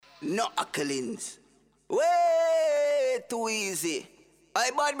No accolades. Way too easy. I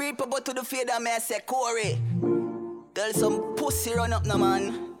bad reaper but to the fader me I say Corey. Tell some pussy run up no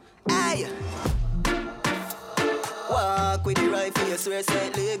man. Aye. Walk with the rifle, you swear say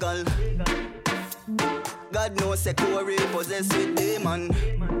it legal. God knows say Corey possessed with demon.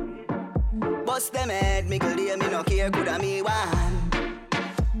 Bust them head, me go there, me no care, coulda me one.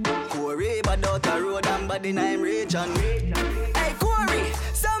 Corey bad out a road and bad in I'm region. Hey Corey,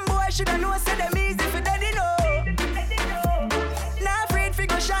 some boy shoulda know say them easy for daddy know. Not afraid fi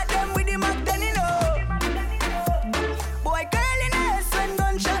go shot them with the Mac then you know. Boy girl in the ass when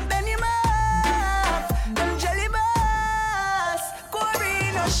gunshot then him up. Them jelly boss,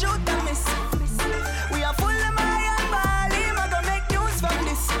 Corey no shoot and miss. We are full of my and ball, him a go make news from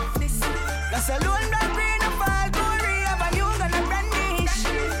this. That's alone that rain a fall, Corey have a new gun a brandish.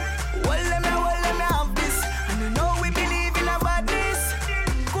 Well let me have this, and you know we believe in a badness.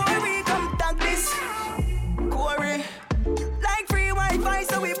 Corey come tag this, Corey like free Wi-Fi,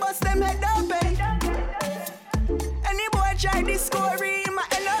 so we bust them head open. Any boy try this Corey, him a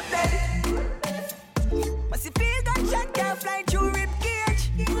end up dead. Must you feel gunshot can't fly through rib cage.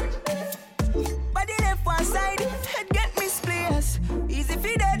 Body left one side, head get misplaced. Easy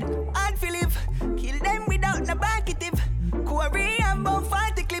fi dead, hard fi live. Kill them without no bankitive. Corey have about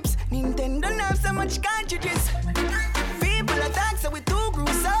 40 clips. Nintendo don't have so much cartridges. People attack so we too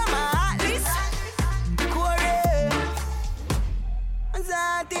gruesome at least. Corey as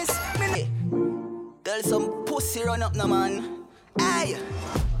artist, me tell some pussy run up no man. Aye.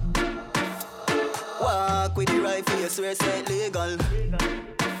 Walk with the rifle, you swear say it legal.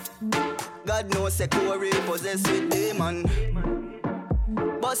 God knows say Corey possessed with demon.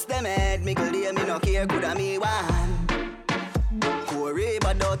 Bust them head, me go there, me no care, coulda me one. Corey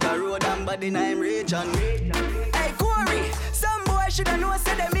bad out a road and bad in I'm region. Hey Corey, some boy shoulda know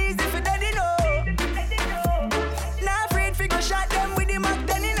say them easy for daddy know. Not afraid fi go shot them with the Mac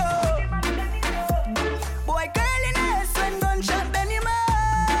then you know. Boy girl in the ass when gunshot then him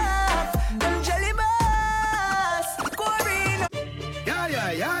up. Them jelly boss, Corey no.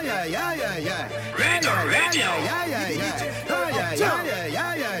 Yeah.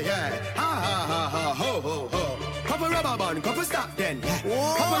 Couple rubber band, couple stop then.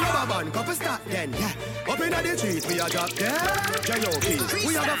 Couple rubber band, couple stop then. Up inna the street, we a drop dead. J.O.P.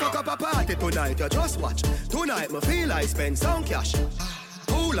 We a go fuck up a party tonight. You just watch. Tonight, me feel I spend some cash.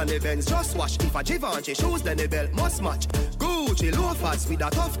 Cool on the Benz, just watch. If a Givenchy shoes, then the belt must match. Gucci loafers with a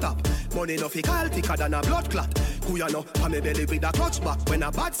tough top. Money no fi call thicker than a blood clot. Who ya know? Pa me belly with a clutch back. When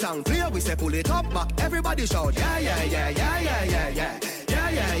a bad sound clear, we say pull it up back. Everybody shout yeah.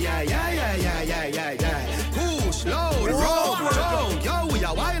 Push, load, roll, jump. Yo, we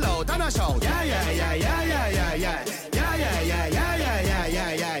a wild out and a shout yeah.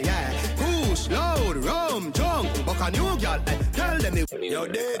 Push, load, rum, jump. Buck a new girl, tell them the. Yo,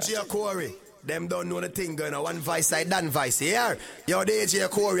 DJ Corey. Them don't know the thing going on. One vice I done vice here. Yo, DJ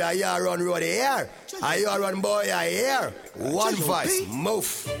Corey, I here run road here. I here run boy, I here. One vice,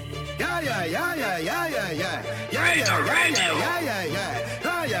 move. Yeah.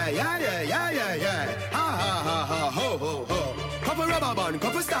 Ho. Couple rubber band,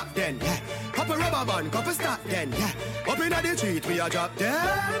 couple stop then. Couple rubber band, couple stop then. Up inna the street, we a drop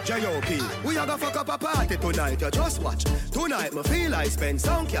dead. J.O.P. We a go fuck up a party tonight. You just watch. Tonight, me feel I spend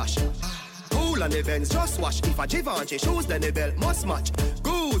some cash. Cool on the Benz, just watch. If a Givenchy shoes, then the belt must match.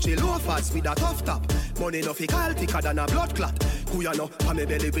 Gucci loafers with a tough top. Money no fi call thicker than a blood clot. Who ya know? Pa me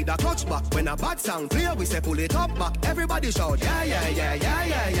belly with a clutch back. When a bad sound clear, we say pull it up back. Everybody shout yeah.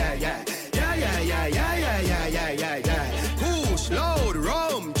 Push, load,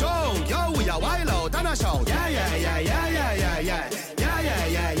 rum, jump. Yo, we a wild out and a shout yeah.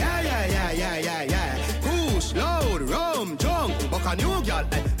 Push, load, rum, jump. Buck a new girl,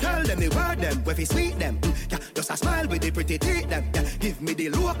 tell them the word them, where fi sweet them. Yeah, just a smile with the pretty teeth them. Yeah, give me the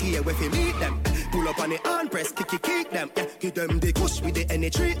look here, where fi meet them. Pull up on the hand press, kick them. Yeah, give them the kush with the any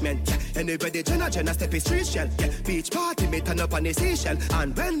treatment. Yeah, anybody Jenna step is street shell. Yeah, beach party me turn up on the station.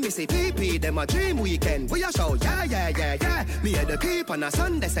 And when me say PP, them a dream weekend. We a show yeah. Me and the peep on a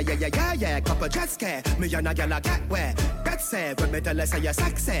Sunday say yeah. Couple jet scare, me and a gyal a get where. Get say when me tell her say you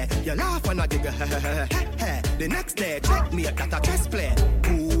sexy, you laugh and I giggle. The next day check me at that a chess play.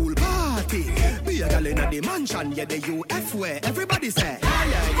 Pool party, be a gyal inna the mansion, yeah the UF where everybody say yeah.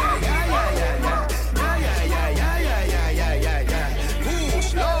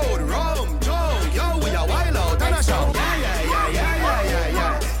 Push, load, rum, jump. Yo, we a wild out and a shout yeah.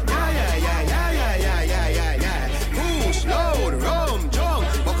 Push, load, rum, jump.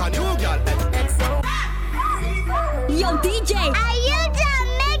 Buck a new girl. Yo, DJ, are you done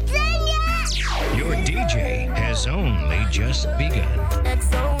mixing? just begun.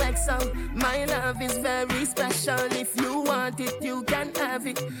 XOXO, my love is very special. If you want it, you can have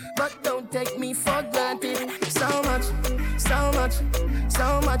it, but don't take me for granted. So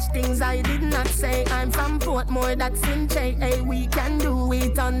much things I did not say. I'm from Portmore, that's in J. Hey, we can do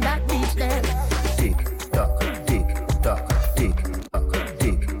it on that beach there. Tick tock, tick tock, tick tock,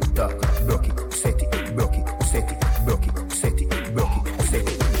 tick tock. Broke it, set it, broke it, set it, broke it, set it, broke it, set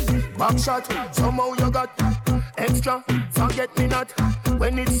it. Back shot, somehow you got extra. Forget me not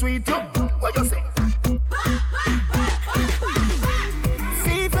when it's sweet. You, what you say?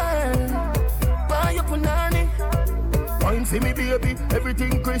 Fever, buy your punani. Wine for me, baby,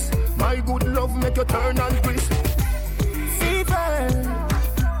 everything crisp. My good love make you turn and crisp. Fever,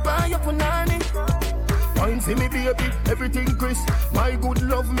 buy your punani. Wine for me, baby, everything crisp. My good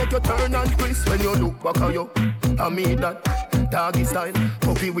love make you turn and crisp. When you look back at you, I mean that. Doggy style,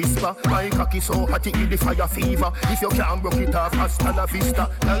 puppy whisper. My cocky so hot it give the fire fever. If you can't broke it off, hasta la vista.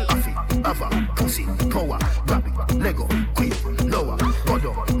 Tell Afi, Ava, pussy, power, grab it, Lego, quick, lower,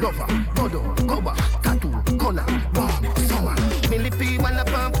 godo, lover, godo, cover, tattoo, color, warm, summer. Millipede,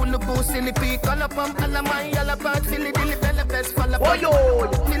 wallapam, pull the boost, silly color pump, alamai, yalapad, silly dilly, bella best, fall up.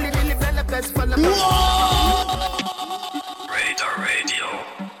 Dilly dilly, bella best, fall up. Radio.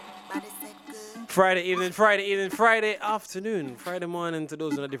 Friday evening, Friday afternoon, Friday morning to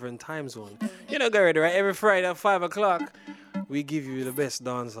those in a different time zone. You know, get ready, right? Every Friday at 5 o'clock, we give you the best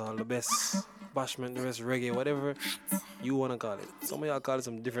dancehall, the best bashment, the best reggae, whatever you want to call it. Some of y'all call it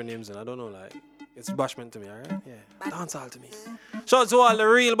some different names, and I don't know, like, it's bashment to me, alright? Yeah, dancehall to me. Shout out to all the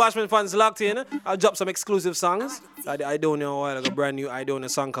real bashment fans locked in. I'll drop some exclusive songs. I don't know why, like a brand new I Don't Know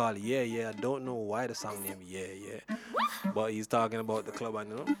song called Yeah. I don't know why the song name Yeah. But he's talking about the club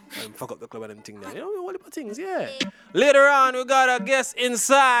and, you know, and fuck up the club and them thing there. You know, what about things, yeah. Later on, we got a guest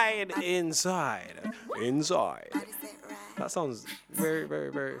inside. That sounds very,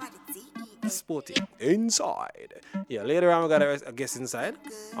 very, very sporty. Inside. Yeah, later on, we got a guest inside.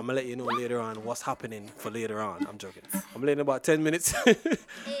 I'm going to let you know later on what's happening for later on. I'm joking. I'm letting about 10 minutes.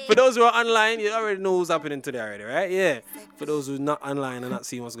 For those who are online, you already know what's happening today already, right? Yeah. For those who are not online and not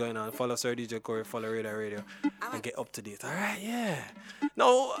seeing what's going on, follow Sir DJ Corey, follow Radio, and get up to date. All right, yeah.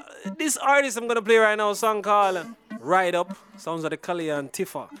 Now, this artist I'm going to play right now, a song called Ride Up. Sounds like the Kalyan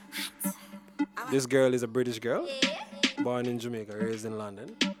Tifa. This girl is a British girl, born in Jamaica, raised in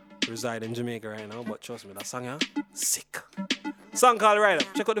London. Reside in Jamaica right now, but trust me, that song, yeah, sick. Song called Ride Up.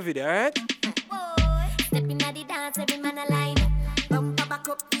 Check out the video, alright? Stepping at the dance, every man a line up. Bumper back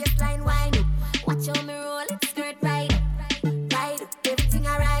up, baseline wine up. Watch how me roll it, skirt ride up. Ride up, everything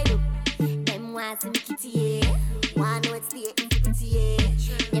I ride up. Them want see me kitty, yeah. Want know it's the pretty, yeah.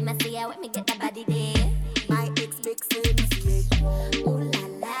 Them a say, when me get the body there. My ex big sense, yeah. Ooh la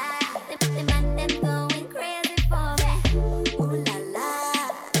la. Them man, them going crazy for me. Ooh la la.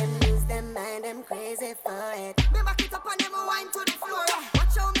 Them lose them mind, them crazy for it. Me back it up and them wine to the floor.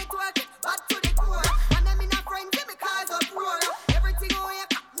 Watch how me twerk it, back to the core. And them in a friend, give me cars up roar. Everything away,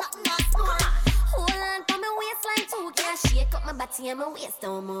 nothing I store. Hold on for me waistline too. Can't shake up my body and my waist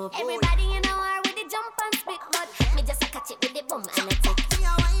don't move. Everybody in the war with the jump and spit, but me just a catch it with the bum and a tick. Me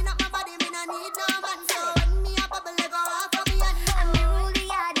a wind up my body, me no need no man. So when me a bubble, let go off of me and I'm the rule the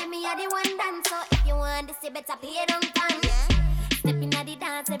yard, and me a the one dance. So if you want this, you better pay them time. Stepping at the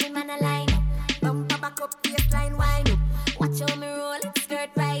dance, every man a line up. Bumper back up, baseline wine up. Watch how me roll it, skirt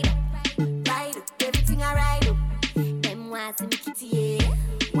ride up. Ride up, everything I ride up. Them want see me kitty, yeah.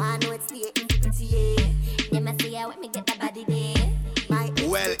 Want know it's the pretty, yeah. Them a say, when me get the body there. My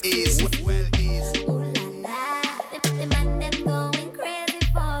Well is. ooh la la. Them man, them going crazy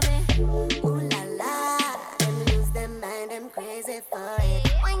for me. Ooh la la. Them lose them mind, them crazy for it.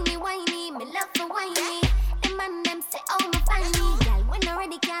 Whiny, me love for whiny. Them man, them say, oh, me find me. Girl, when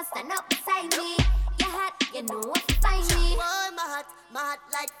already can't stand up beside me. You hot, you know what to find me. Boy, my heart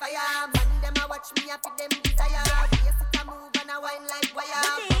like fire. Man, them a watch me after them desire. Yes, it a move and a wine like wire.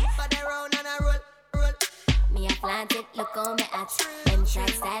 For the round and a roll. Me a plant it, look on me at. Them try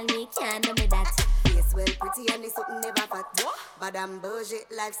style me, can't do me that. Face well pretty and the something never fat. But I'm bullshit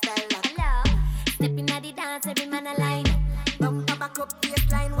lifestyle lock. Hello. Stepping at the dance, every man a line up. Bumper back up,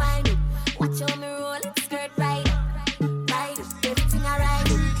 baseline wine up. Watch how me roll it, skirt ride up. Ride up, everything I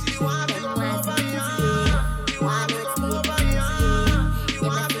ride up. Them want to be kitty, want it's the pretty.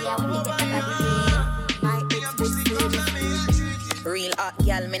 Them a say, when me get the body there. My ex bitch Real hot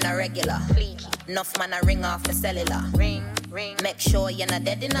gal, me na regular. Enough man a ring off my cellular. Ring. Make sure you're not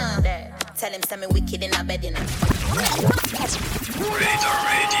dead enough. Tell him send me wicked in a bed enough.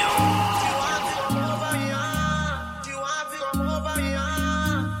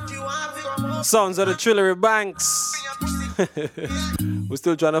 Sounds of the Trillery Banks. We're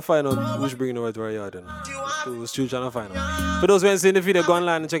still trying to find out who's bringing the right to our yard. We're still trying to find out. For those who haven't seen the video, go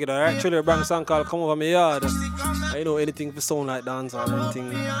online and check it out. Alright, Triller Bang song called Come Over My Yard. You know, anything for sound like dance or anything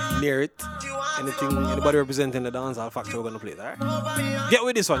near it. Anything, anybody representing the dancehall factor, we're gonna play it, alright? Get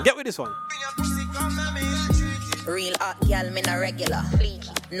with this one, get with this one. Real hot gal, me na regular.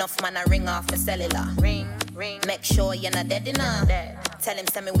 Enough man a ring off my cellular. Ring. Make sure you're not dead enough. Tell him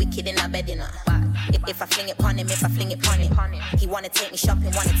send me wicked in a bed enough. If I fling it pon him, if I fling it pon him. He wanna take me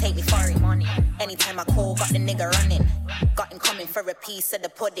shopping, wanna take me foreign. Anytime I call, got the nigga running. Got him coming for a piece of the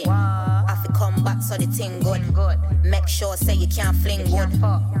pudding. I fi come back so the thing good. Make sure say you can't fling wood.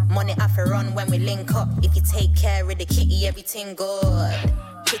 Money I fi run when we link up. If you take care of the kitty, everything good.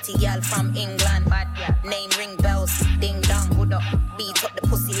 Pretty girl from England, name ring bells, ding dong. Beat up the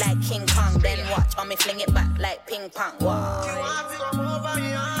pussy like King Kong, then watch on me fling it back like ping pong. Wow.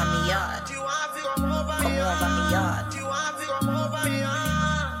 I'm a yard. Come over my yard.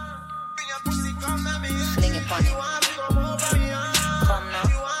 Fling it on it. Come now.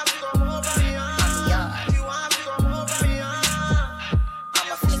 I'm a yard.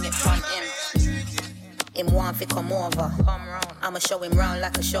 I'ma fling it on him. Him want fi come over. I'ma show him round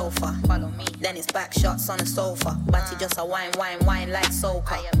like a chauffeur. Follow me. Then it's back shots on the sofa. But he just a wine like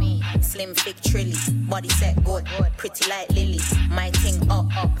soca. Slim, thick, trilly. Body set good. Pretty like Lily. My thing up,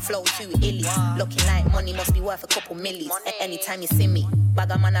 flow too illy. Looking like money must be worth a couple millies. Anytime you see me,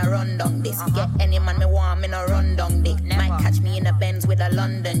 bag a man a run down this. Get any man me want, me no run down dick. Might catch me in a Benz with a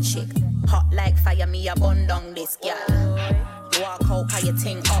London chick. Hot like fire, me a bun down this, yeah. Walk out, call your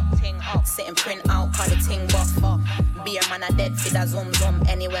ting up. Sit and print out, call the ting buff. Be a man a dead for the zoom.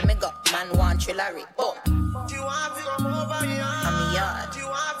 Anywhere me go, man want trillery. Boom. I'm a yard.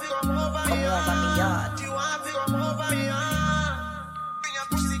 Come over me yard.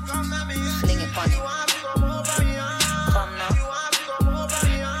 Fling it on it. Come now.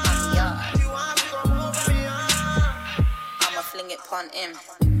 I'm a yard. I'ma fling it on him.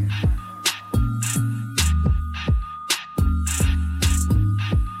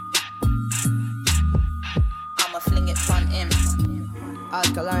 Fling it on him.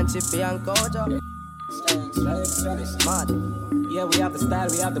 Alkaline, Chippy and Kojo. Mad. Yeah, we have the style,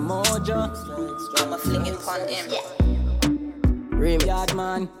 we have the mojo. I'ma fling it on him. Remix. Yard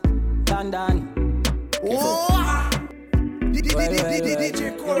man, Dan. DJ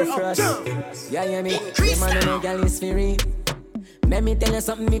Corey. Yeah, yeah, me. The man and the girl is free. Let me tell you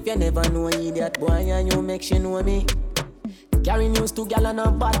something if you never know idiot boy and you make she know me. Carry news to gal and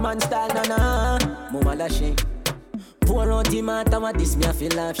a bad man style, na. Mama da she. Pour out the matter what this me I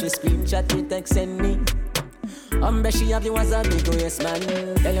feel like she scream chat me text send me. Bet she have you as a big waist man.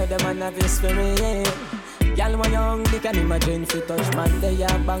 Tell you the man have his spirit, yeah. Gal when young, they can imagine if you touch man, they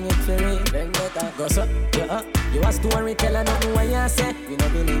are bang it for it. Then better go so, yeah. You a storyteller, nothing what you say. We no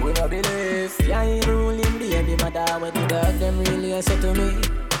believe. Yeah, you ruling baby mother when the dog them really say to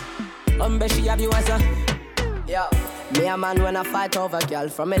me. Bet she have you as a. Yo, me a man when I fight over girl.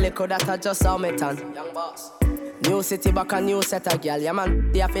 From a little that I just saw me turn. Young boss. New city back a new set of girl. Yeah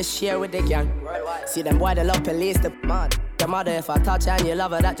man, they have to share with the gang. See them boy they love police, the mad. The mother if I touch her and you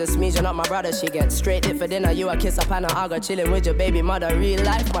love her, that just means you're not my brother. She get straight it for dinner, you a kiss up and I go chilling with your baby mother. Real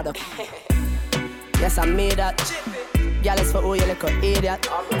life mother. Yes I made that. Girl is for who you little idiot.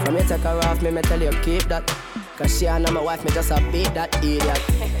 From you take her off me tell you keep that. Cause she and my wife me just a beat that idiot.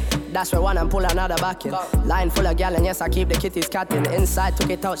 That's where one and pull another back in. Line full of gal and yes I keep the kitties catting. Inside took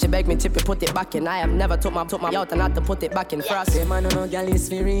it out, she begged me Chippy put it back in. I have never took my out and had to put it back in first. Say man no gal is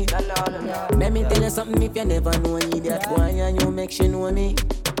free. No. Let me tell you something if you never know idiot boy and you make she know me.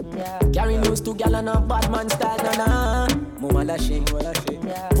 Carry news to gal and a bad man style, na. Mama da she.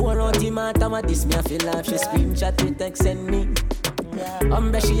 Pour out the matter what this me I feel like she scream chat me text send me.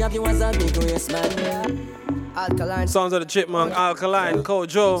 Bet she have you as a big waist man. Alkaline. Sounds of the Chipmunk, Alkaline,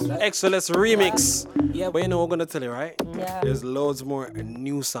 Kojo, Excellence Remix. But you know what I'm gonna tell you, right? There's loads more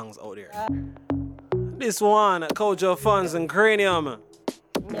new songs out there. This one, Kojo Funds and Cranium.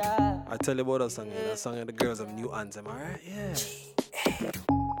 I tell you about that song, that song of the girls have new anthem, alright? Yeah.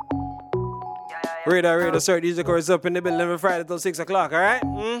 Radar, sir, DJ Corey's up in the building every Friday till 6 o'clock, alright?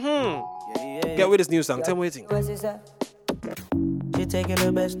 Get with this new song, tell me what you think. She taking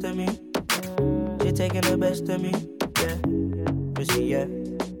the best of me. She taking the best of me, yeah. But she, yeah.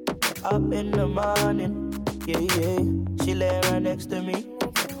 Up in the morning, yeah. She lay right next to me.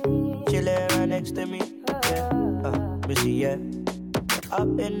 She lay right next to me, yeah. But she, yeah.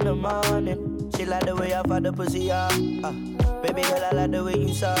 Up in the morning, she like the way I find the pussy, yeah. Baby girl, I like the way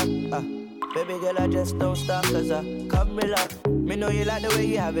you suck. Baby girl, I just don't stop, cause come relax. Me know you like the way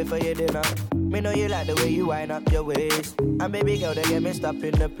you have it for your dinner. Me know you like the way you wind up your waist. And baby girl, they get me stopped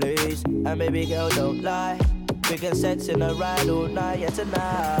in the place. And baby girl, don't lie. We can sex in a ride all night, yeah,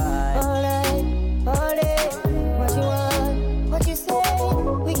 tonight. All night, all day. What you want, what you say.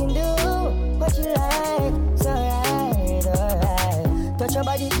 We can do what you like. It's alright. Touch your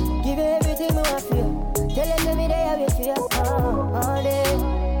body, give you everything you want feel. Tell them every day how you feel. All day,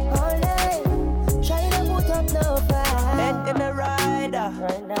 all night. Try to put up no fight. Head in the rider,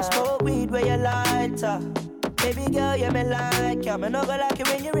 smoke weed where you lighter. Baby girl, yeah, me like ya. Me no go like it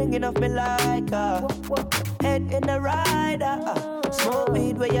when you ringing off me like her. Head in the rider, smoke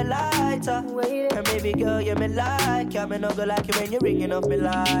weed where you lighter. And baby girl, yeah, me like ya. Me no go like it when you ringing off me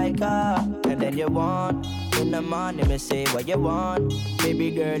like her. And then you want, in the morning, me say what you want.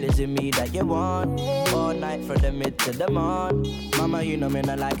 Baby girl, is it me that you want? All night from the mid to the morn. Mama, you know me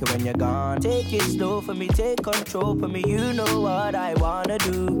not like it when you're gone. Take it slow for me, take control for me. You know what I wanna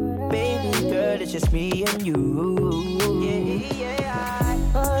do. Baby girl, it's just me and you. Yeah, yeah.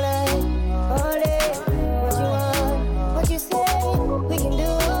 All night, all day. What you want, what you say. We can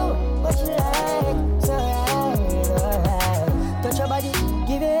do what you like. It's alright. Touch your body,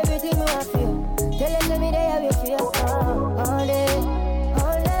 give you everything you want feel. Tell them every day how you feel. All day,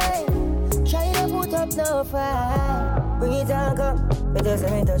 all night. Try to put up no fight. Bring it on, come. Better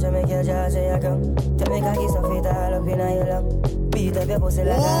say me touch and make your jaw say you come. Tell me cocky so fit all up in your lung. Beat up your pussy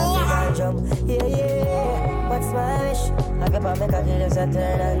like a African drum. Yeah, yeah. What's my wish? I can pop my cocky just a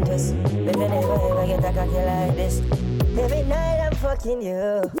turn and twist. But you never ever get a cocky like this. Every night I'm fucking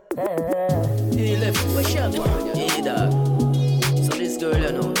you. He left with shot one. Yeah, dog. So this girl,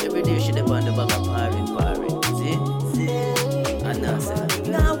 you know, every day she depend on the bag of parring. See? And now say,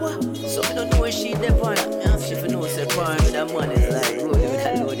 nah, what? So me don't know where she depend. If you know, say parring with that money is like rolling with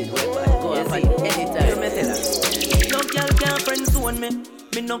that loaded weapon. Go up and anytime. You may tell her. No girl can't friend zone me.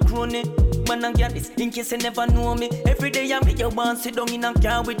 Me no crony. Man and get this in case you never know me. Every day I make you want sit down in a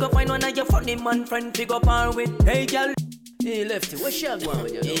car with. Go find one of your funny man friend pick up par with. Hey girl. Hey Lefty, what's she going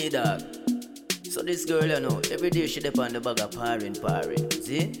with you? Hey dog. So this girl you know, every day she depend on the bag of parring.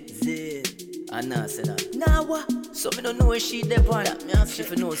 See? And now say that. Nah what? So me don't know where she depend. Me ask if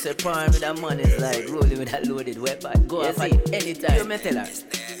you know say parring with that man is like rolling with that loaded weapon. Go up at anytime. You may tell her.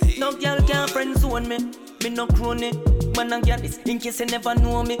 No girl can't friend zone me. Me no crony. Man and get this in case you never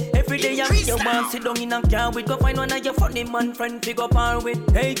know me. Every day I make you want sit down in a car with. Go find one of your funny man friend pick up par with.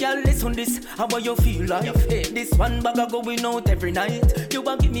 Hey girl, listen this. How you feel like? This one bag of going out every night. You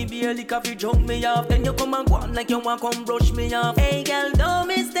want give me beer, liquor, fi drunk me off. Then you come and go on like you want come brush me off. Hey girl, don't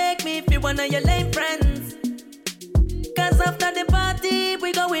mistake me if you one of your lame friends. Cause after the party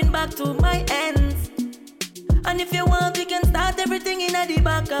we going back to my ends. And if you want we can start everything in the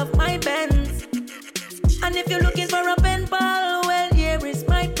back of my Benz. And if you're looking for a pen pal, well, here is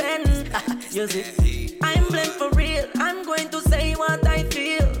my pen. You see, I'm blend for real. I'm going to say what I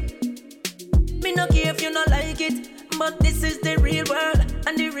feel. Me no care if you not like it, but this is the real world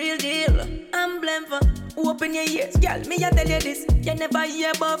and the real deal. I'm blend for open your ears, girl. Me I tell you this, you never hear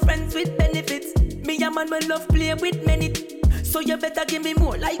about friends with benefits. Me a man will love play with many. So you better give me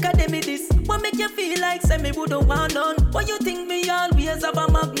more like a demi this. What make you feel like say me wouldn't want none? Why you think me always have a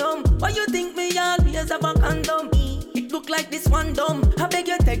magnum? Why you think me always have a condom? It look like this one dumb. I beg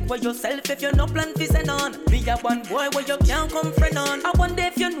you take for yourself if you no plan to send on. Me a one boy where you can't come friend on. I wonder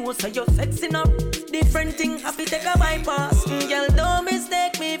if you know so you're sexing up. Different thing happy take a bypass. Girl don't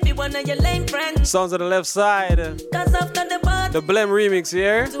mistake me if you one of your lame friends. Songs on the left side. Cause after the party, the Blem remix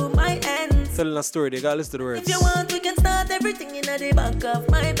here. To my end. Telling a story, they gotta listen to the words. If you want, we can start everything in the back of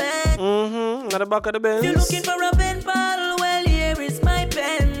my bed. In the back of the Benz. If you're looking for a pen pal, well, here is my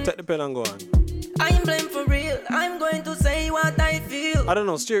pen. Take the pen and go on. I'm blamed for real. I'm going to say what I feel. I don't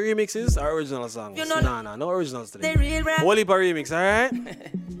know, straight remixes or original songs? You know, no originals today. The real rap. Whole heap of remix, alright?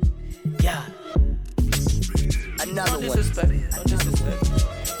 Yeah. Another no disrespect. No disrespect.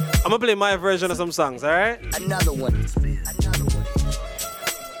 I'm gonna play my version of some songs, alright? Another one.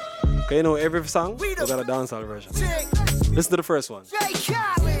 Okay, you know, every song, we got a dancehall version. Listen to the first one.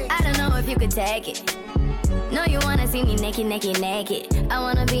 I don't know if you could take it. No, you wanna see me naked. I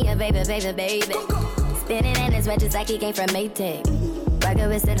wanna be a baby. Spinning in his red just like he came from Maytag. Rocket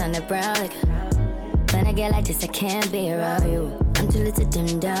with it on the brown. Like, when I get like this, I can't be around you. I'm too little to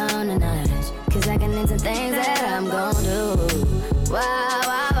dim down a notch. Cause I can into things that I'm gon' do. Wow,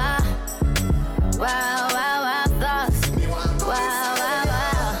 wow, wow. Wow, wow, wow, thoughts. Wow, wow,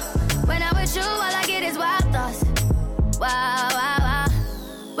 wow. When I'm with you, all I get is wild thoughts. Wow, wow, wow.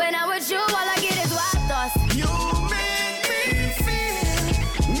 When I'm with you, all I get is wild thoughts. You make me feel.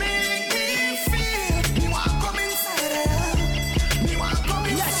 Me want come inside. Me want come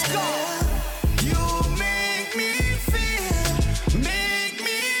inside. Let's go.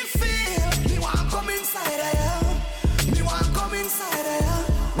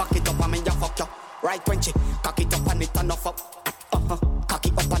 Right when she cock it up and it turn off up. Cock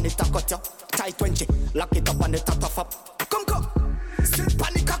it up and it cut you. Tight when she lock it up and it tough up. Come. Sit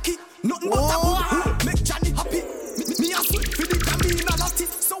panic cocky. Nothing but a good. Make Johnny happy. Me a sweet for the Grammy in a lottie.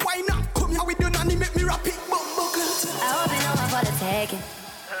 So why not come here with your nanny, make me rap it. I hope you know I'm for the taking.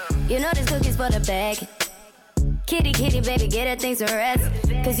 You know this cookie's for the bag. Kitty, baby, get her things to rest.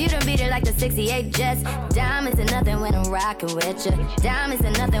 Cause you done beat it like the 68 Jets. Diamonds are nothing when I'm rocking with ya. Diamonds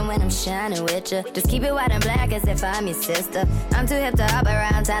are nothing when I'm shining with ya. Just keep it white and black as if I'm your sister. I'm too hip to hop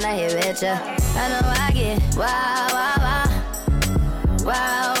around, time to hit with ya. I know I get wow,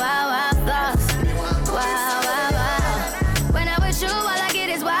 thoughts. Wow. When I'm with you, all I get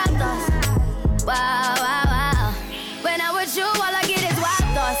is wild thoughts. Wow. When I'm with you, all I get is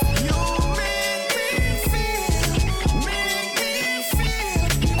wild thoughts.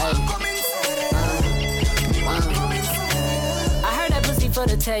 For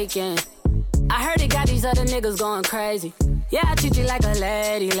the taking. I heard it got these other niggas going crazy. Yeah, I treat you like a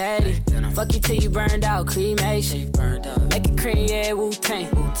lady. Fuck you till you burned out, cremation. Make it cream, yeah, Wu-Tang.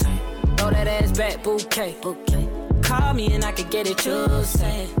 Throw that ass back, bouquet. Call me and I could get it, you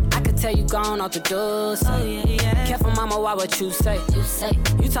say. I could tell you gone off the door, say. Careful, mama, why what you say?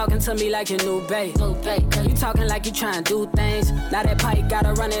 You talking to me like your new babe. You talking like you trying to do things. Now that pipe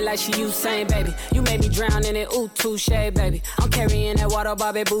gotta run it like she Usain, baby. You made me drown in it, ooh, touche, baby. I'm carrying that water,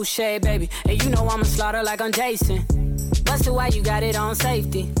 Bobby Boucher, baby. And you know I'ma slaughter like I'm Jason. Busted, why you got it on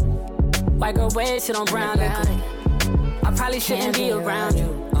safety? White girl, wait, sit on brown liquor. I probably shouldn't be around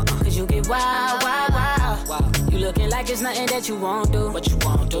you. Cause you get wild. You looking like it's nothing that you won't do. What you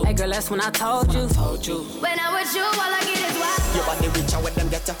won't do? Hey girl, that's when I told you. When I'm with you, all I get is wild. Your body richer with them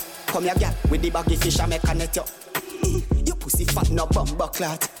get you. Come here, girl, with the baggy fish I make a net you. Your pussy fat, no bumbo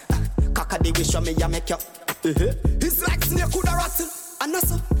clot. Cock a the wish me, I make you. It's like snake coulda rattle. And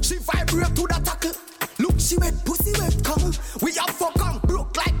also, she vibrate to the tackle. Look, she wet, pussy wet, come. We have fuck and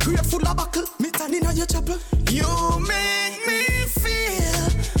broke like crate full of buckle. Me turning on your chapel. You make me feel.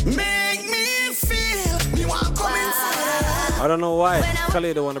 Me want come inside. I don't know why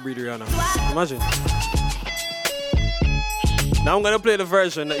Khalid don't want to breed Rihanna. Imagine. Now I'm gonna play the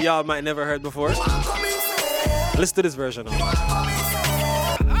version that y'all might never heard before. Listen to this version now.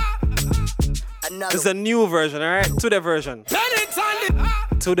 This is a new version, alright? Today version.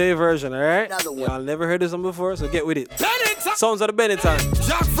 Today version, alright? Y'all never heard this one before, so get with it. Sounds of the Benetton.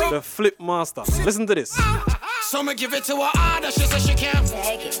 The Flip Master. Listen to this. So me give it to her harder, she says she can't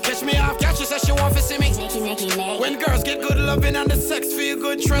catch me off guard, she says she want to see me. When girls get good loving and the sex feel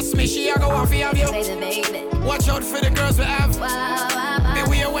good, trust me, she a go off have you. Watch out for the girls we have.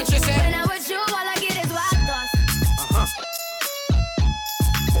 Beware when she say. When I'm with you, all I get is wild thoughts.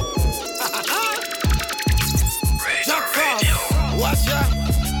 Jack Frost, watch ya.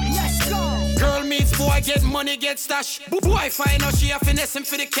 Let's go. Girl meets boy, get money, get stash. Boy find out she a finessing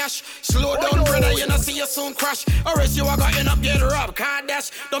for the cash. Slow down, brother, you know see you soon crash. Or else you a go end up get robbed, can't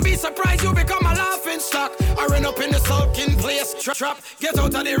dash. Don't be surprised you become a laughing stock. I run up in the sulking place, trap. Get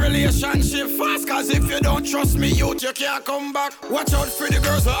out of the relationship fast, cause if you don't trust me, you can't come back. Watch out for the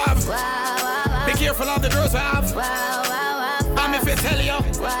girls who have. Be careful of the girls who have. I'm if I tell you.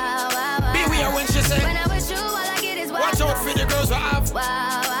 Beware when she say. When I'm with you, all I get is wild. Watch out for the girls who have.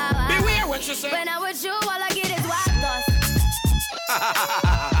 Beware when she say. When I'm with you, all I get is wild thoughts.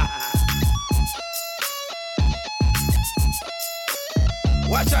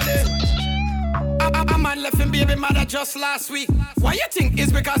 Watch out there. A man left him baby mother just last week. Why you think?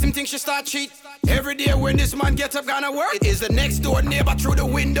 It's because him think she start cheat. Every day when this man gets up gonna work, it is the next door neighbor through the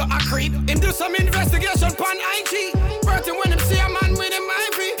window a creep. Him do some investigation upon IG. Burton when him see a man with him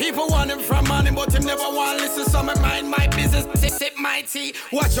IV. People want him from money, but him never want to listen. So me mind my business, sip my tea.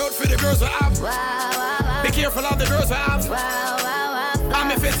 Watch out for the girls who have. Be careful of the girls who have.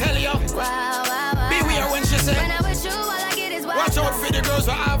 I'm if I tell you. Beware when she say. When I'm with you, all I get is wild. Watch out for the girls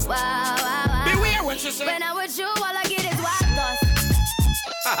who have. Beware when she say. When I'm with you, all I get is wild thoughts.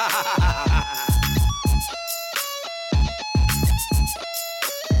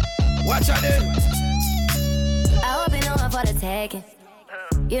 Watch out there. I hope you know I'm for the taking.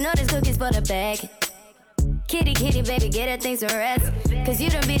 You know this cookie's for the bag. Kitty, baby, get her things to rest. Cause you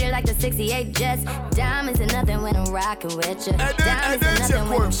done beat it like the 68 Jets. Diamonds are nothing when I'm rocking with ya. Diamonds are nothing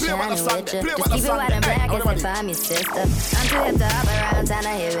when I'm shining with ya. Just keep it white and black as if I'm your sister. I'm too hip to hop around, time to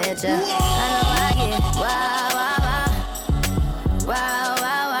hit with ya. I know I get wow,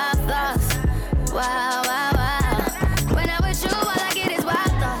 thoughts. Wow. When I'm with you, all I get is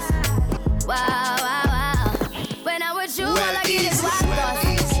wild thoughts. Wow. When I'm with you, all I get is wild thoughts.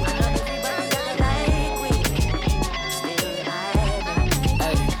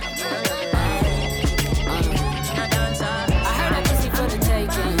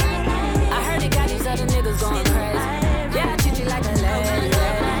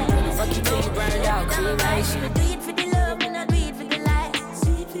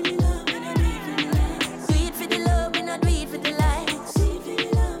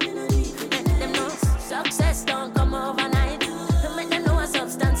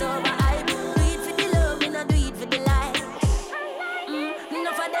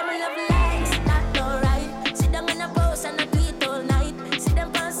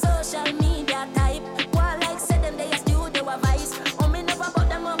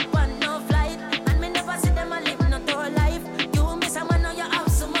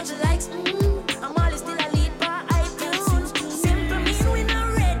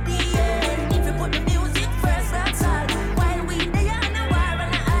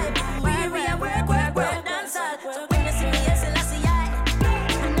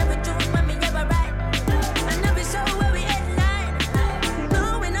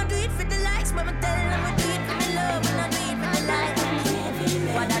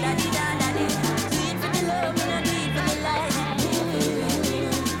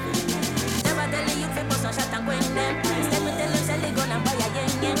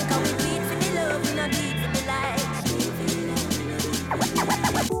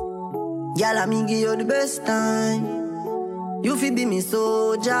 Girl, I me give you the best time. You fi be me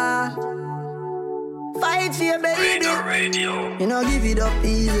soldier. Fight for your baby. Radio. You know give it up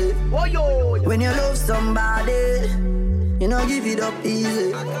easy. When you love somebody, you know give it up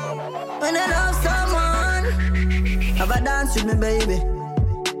easy. When you love someone, have a dance with me, baby.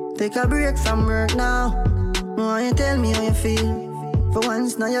 Take a break from work now. Why you tell me how you feel? For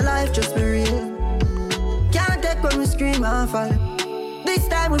once now your life just be real. Can't take when we scream and fall. This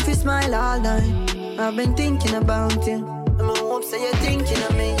time if you smile all night. I've been thinking about you. I'm hope say you're thinking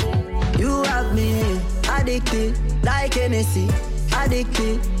of me. You have me addicted like Hennessy,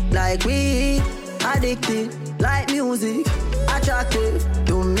 addicted like weed, addicted like music, attracted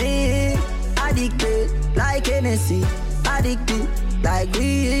to me, addicted like Hennessy, addicted like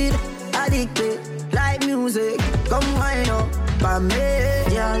weed, addicted like music. Come wind up for me,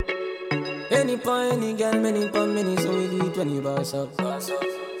 yeah. Any point, any girl, many pon many, so we do it when you boss up.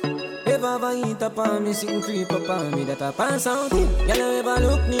 If I ever eat up on me, sitting creep up on me, that I pass out. Girl, you ever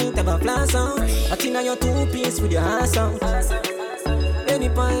look neat, ever flash out. I think now you're two-piece with your ass out. Any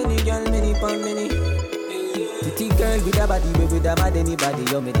point, any girl, many pon many. Pretty girl with a body, baby, with a bad anybody.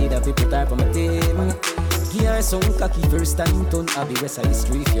 You me did a people type on my team. Give her some cocky first time, don't have the rest of the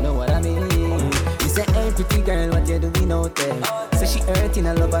street, you know what I mean. You say, hey, pretty girl, what you doing out there? Say she hurting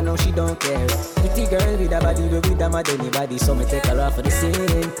a lover, now she don't care. Pretty girl with a body, with a mad anybody, so me take her off for the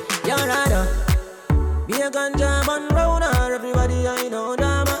scene. You're rather be a ganja man round her, everybody I know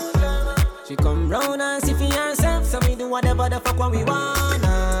drama. She come round and see for herself, so we do whatever the fuck what we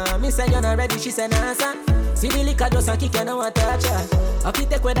wanna. Me say you're not ready, she say nah, son. See the liquor just a kick, you know what touch her. I fit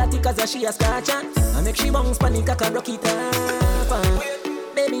take with that tick as she a scratch her. I make she bounce panic, I can rock it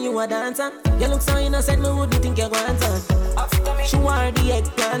up. Baby, you a dancer. You look so innocent, me wouldn't think you want her. She want the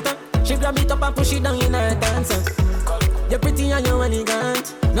eggplant. She grab it up and push it down in her dancer. You're pretty and you're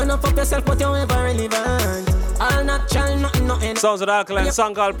elegant. None of fuck yourself, but you're ever relevant. All natural, nothing. Sounds of the Alkaline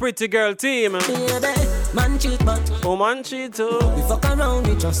song called Pretty Girl Team. Baby, man cheat, but woman cheat too. We fuck around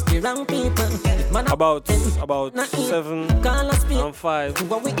with just the wrong people. About 7 and 5,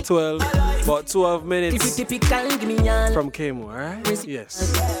 12, about 12 minutes from Kmore, alright?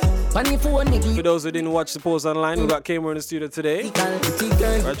 Yes. For those who didn't watch the post online, we got Kmore in the studio today.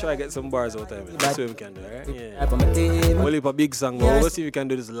 We'll try to get some bars out there, man. That's what we can do, alright? Yeah. We'll leave a big song, but we'll see if we can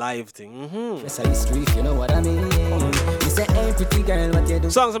do this live thing. You know what I mean? You say, hey, pretty girl, what you do?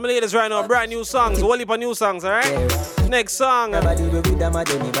 Songs of my ladies right now, brand new songs. We'll leave a new songs, alright? Next song,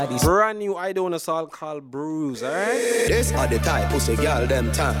 brand new I Don't Assault called Bruise, alright? This are the type pussy girl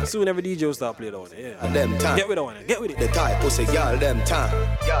them time. Soon every DJ will start playing on it, yeah. Them time. Get with it on it, get with it. The type pussy girl them time.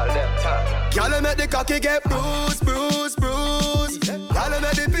 Girl them time. Girl make the cocky get bruise, bruise, bruise. Girl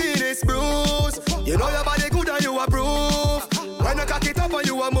make the penis bruise. You know your body good and you approve. When you cock it up and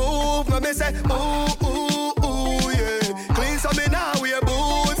you a move, let me say ooh, ooh, ooh, yeah. Clean so me now with your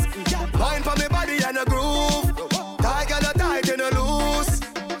boots. Mind for me body and a groove. Tight and a tight and a loose.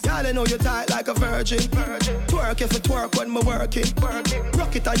 Girl, I know you tight like a virgin. Twerk if you twerk when me working.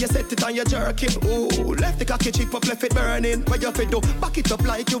 Rock it and you set it and you jerking. Ooh, left the cocky cheek up, left it burning. What you fit do? Back it up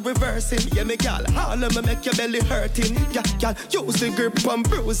like you reversing. Yeah, me gal, all of me make your belly hurting. Yeah, gal, use the grip and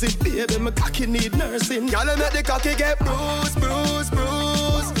bruise it. Baby, my cocky need nursing. Gal, I make the cocky get bruised, bruised,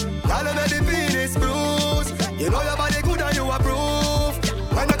 bruised. Gal, I make the penis bruised. You know your body good and you approve.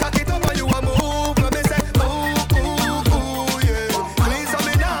 When you cock it up and you a move, let me say ooh, ooh, ooh, yeah. Clean so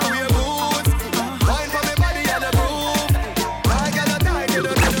me now with your boots. Wine for me body and a groove. I got a tie.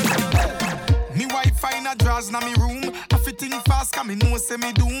 Me wife find a drawers na me room. I fi think fast 'cause me know say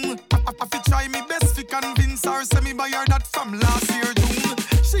me doom. I fi try me best fi convince her say me buy her that from last year June.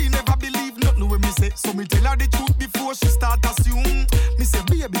 She never believe nothing when me say, so me tell her the truth before she start assume. Me say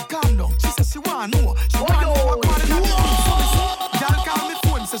baby calm down. She say she want know. She want know what part of the room. So me say, girl call me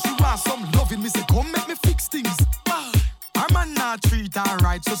phone say she want some loving. Me say come make me fix things. Her man not treat her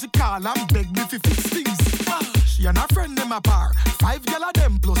right, so she call and beg me fi fix things. She and her friend them apart. 5 gyal of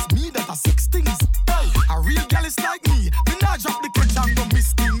them plus me that are 6 things. A real gyal is like me. Me not drop the catch and go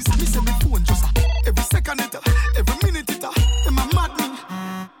miss things. Me say me phone just every second it, every minute it. Them a mad me.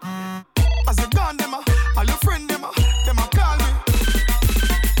 As a gone them all your friend them a call me.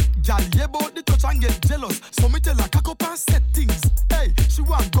 Gyal hear about the touch and get jealous, so me tell her cock up and set things. Hey, she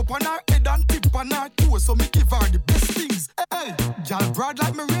want go on her head and tip on her toe, so me give her the best things. Hey, gyal broad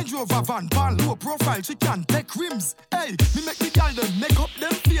like me Range Rover van, pan low profile, she can take rims. Hey, me make the gyal them make up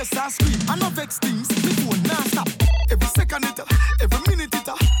them face and scream. I no vex things, me phone non stop. Every second it, every minute it,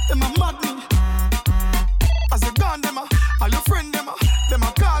 them a mad me. As a gone them all your friend them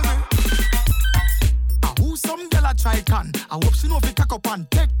a call me. Who some gyal a try can. I hope she know if it tack up and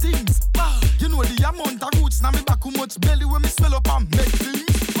take things. You know the amount of roots now me back how much belly when me swell up and make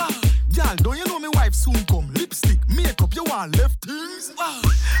things. Y'all, don't you know me wife soon come? Lipstick, makeup, you want left things?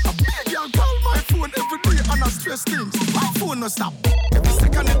 A big girl call my phone every day and I stress things. My phone no stop. Every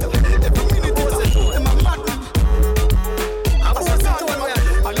second, every minute, I'm a madman. I'm a sad one.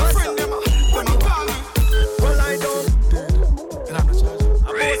 And your friend, them a call me. Well, I don't.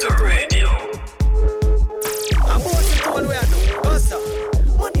 Radar Radio. I'm watching to one way I do. Go, sir.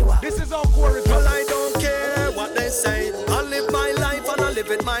 Money, what? This is our core. Well, I don't care what they say. I live my life and I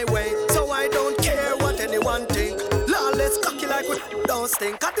live it my way. So I don't care what anyone think. Lawless cocky like we don't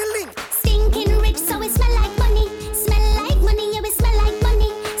stink at the link. Stinking rich, so it smell like money. Smell like money, yeah, we smell like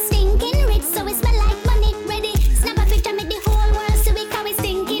money. Stinking rich, so it smell like money. Ready? Snap a picture, make the whole world see we carry.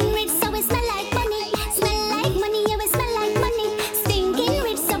 Stinking rich, so it smell like money. Smell like money, yeah, we smell like money. Stinking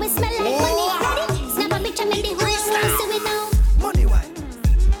rich, so it smell like money. Ready? Snap a picture, make the whole world see we know. Money wine.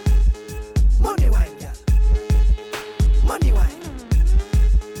 Money wine, yeah. Money wine.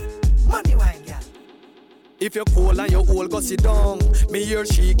 Money wine, yeah. If you're cool and you're old, go sit down. Me hear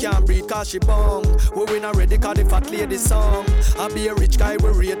she can't breathe cause she bum. We win already cause the fat lady song. I be a rich guy, we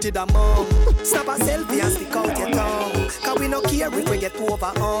rated a mom. Snap a selfie and stick out your tongue. Cause we no care if we get too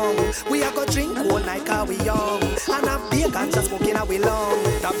overhung. We a go drink all night cause we young. And a big and just smoking a we long.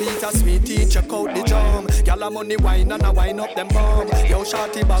 That beat a sweet tea, check out the drum. Y'all a money wine and a wine up them bum. Yo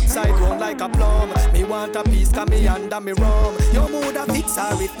shorty backside round like a plum. Me want a piece cause me under me rum. Yo mood a fix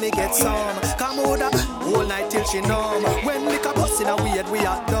her if me get some. Cause mood a whole night till she numb. When we can bust in a weird we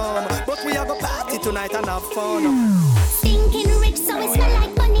are dumb. But we a go party tonight and have fun. Stinking rich, so it smell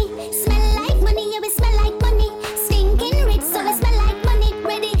like money. Smell like money, yeah, we smell like money. Stinking rich, so it smell like money.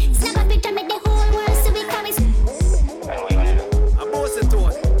 Ready? Snap a picture, make the whole world see we carry. I'm bossing to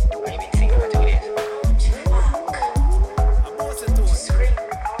it. I've been single for 2 days. I'm bossing to it. Scream,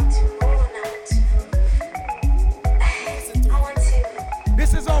 I want to.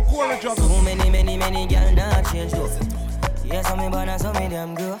 This is our core job. So many girl not change though. Yes, I'm in banana, so me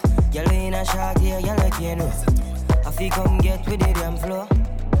damn girl. Girl in a shot here, girl like you know. I feel come get with the damn flow.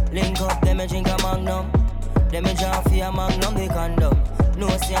 Link up, them a drink a magnum. Them a jump for a magnum, they condom. No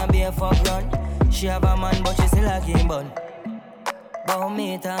see I be a fuck run. She have a man, but she still a game bun. But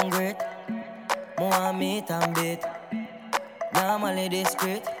meat and great, more meat and bait. Normally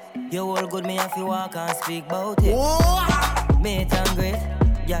discreet. You all good, me have to walk and speak about it. Meat and great,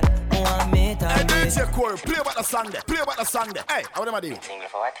 yeah, more meat and bait. Hey, DJ Corey, play about the Sunday. Play about the Sunday. Hey, how am I doing? Single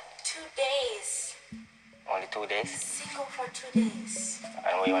for what? 2 days. Only 2 days? Single for 2 days.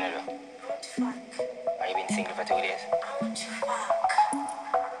 And what you wanna do? I want to fuck. Have you been single for 2 days? I want to fuck.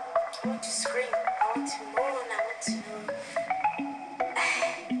 I want to scream. I want to moan.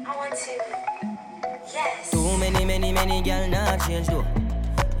 I want to. Yes. Too many girl not change though.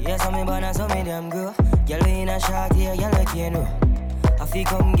 Yes, I'm in banana, so me damn girl. Girl in a shot here, girl like you know. I feel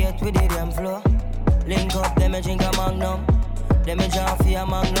come get with the damn flow. Link up, them a drink a magnum. Them a jump for a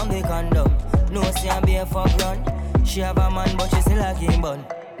magnum, they condom. No see I be a fuck run. She have a man, but she still a game bun.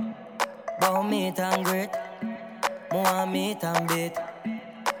 But meat and great, more meat and bait.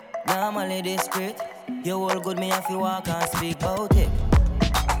 Normally discreet. You all good, me have to walk and speak about it.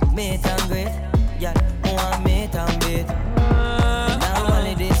 Meat and great, yeah, more meat and bait.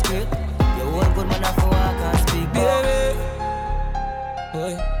 Normally discreet. You all good, man have to walk and speak about it.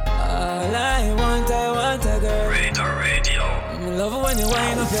 Boy, all I want a girl. Radar Radio. I love when you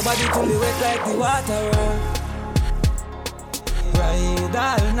wind up your body till you wet like the water. Ride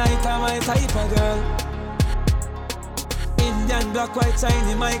all night, I'm my type of girl. Indian, black, white,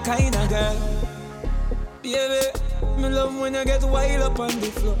 shiny, my kind of girl. Baby, me love when you get wild up on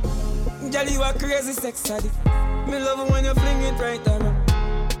the floor. Girl, you a crazy sex addict. Me love when you fling it right around.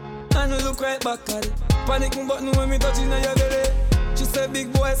 And you look right back at it. Panicking button when me touch in your belly. She said,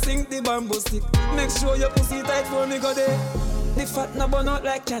 big boy, sink the bamboo stick. Make sure your pussy tight for me go there. The fat na burn out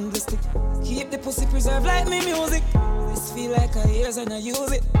like candlestick. Keep the pussy preserved like me music. This feel like a years and I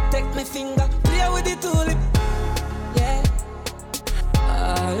use it. Take my finger, play with the tulip. Yeah.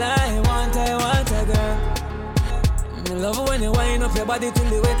 All I want a girl. I love when you wind up your body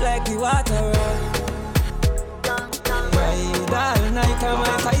till you wet like the water. Ride all night, I'm my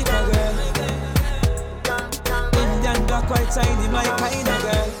type of girl. Indian, black, white, shiny, my kind of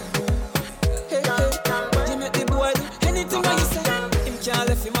girl. Hey, hey, you make the boy do anything what you say. Him can't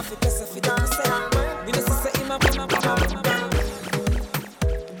left him off the place of the pussy. Me just say him a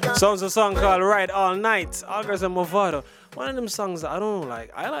Sounds a song called Ride All Night. August and Movado. One of them songs that I don't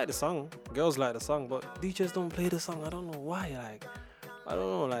like. I like the song. Girls like the song, but DJs don't play the song. I don't know why. Like, I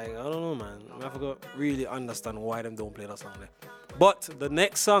don't know, man. I forgot really understand why them don't play that song there. But the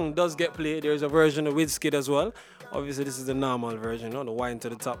next song does get played. There's a version of Wizkid as well. Obviously, this is the normal version, you know, the Wine to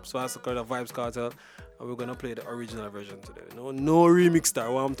the Top. So that's called the Vibes Cartel. And we're gonna play the original version today. No remix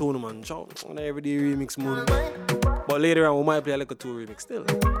star. What I'm telling you, man. On everyday remix mood. But later on, we might play like a 2 remix still.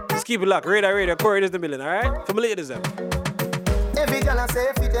 Just keep it locked. Radio, Corey is the million, alright? For my ladies, them. Every girl I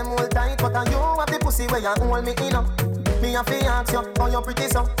say fit them all tight, but you have the pussy where you hold me in up. Me a fi ask you, how you pretty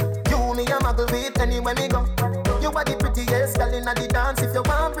so? You me a muggle with anywhere me go. You are the prettiest girl inna the dance. If you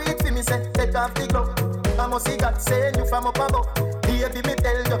want breathe for me, say take off the glove. I must see God saying you from up above. Baby, me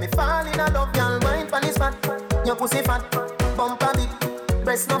tell you me fall in love. Girl, mind pon this fat, your pussy fat, bump a bit,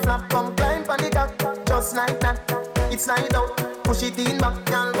 breast no flap, come climb pon the cock, just like that. It's slide out, push it in back,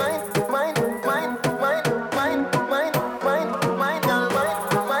 girl, mind, girl, mind,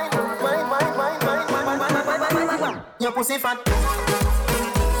 your pussy fat.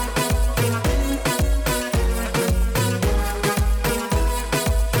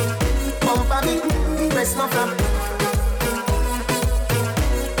 Bump a bit, breast no flap.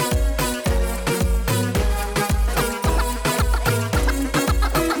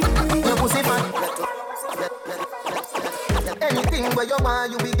 Where you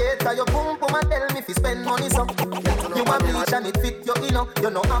want, you be get, cause you boom boom and tell me if you spend money so. You want bleach and it fit you, you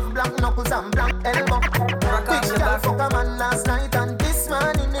know have black knuckles and black elbow. Quick girl fuck a man last night and this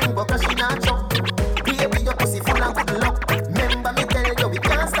morning him go cause she not choke. Baby your pussy full of good luck. Remember me tell you we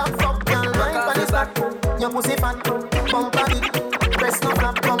can't stop fuck. Girl mind on his back, your pussy fat, bump on it, breast no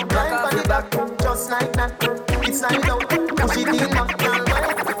flap, come climb on the back, just like that. It's like out, push it in back, girl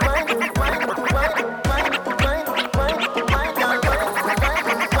mind.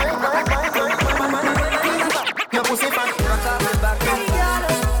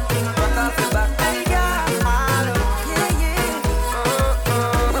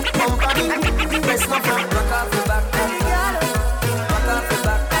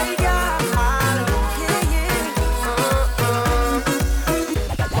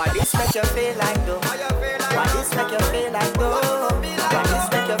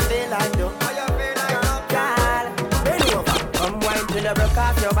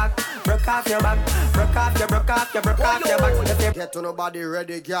 Broke off your back. Get to nobody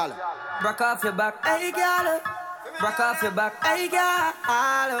ready, girl. Broke off your back, hey girl. Broke off your back, hey girl.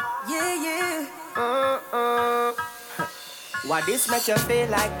 Yeah. What this make you feel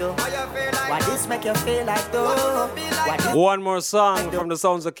like though? What this make you feel like though? One more song from the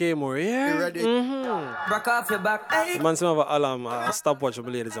sounds of K-More, yeah? You ready? Broke off your back, hey. Man, some of alarm, stopwatch of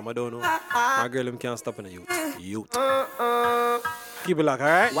ladies, I don't know. My girl, him can't stop in the youth. Keep it locked,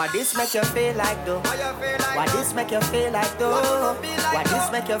 alright? What this make you feel like though? What this make you feel like though? What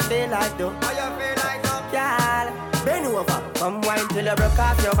this make you feel like though? Girl, bend over, come wine till you broke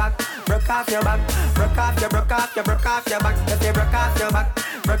off your back. Broke off your back, broke off your back. If you broke off your back,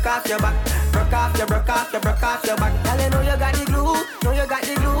 broke off your back, broke off your back. Girl, you know you got the glue, know you got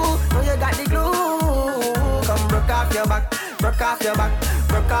the glue, know you got the glue. Come broke off your back, broke off your back,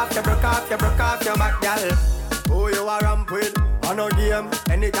 broke off your back, girl. Who you are ramp with? On no game.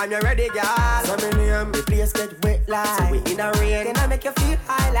 Anytime you're ready, girl. So me name. The place get wet like. So we in a rain. Then I make you feel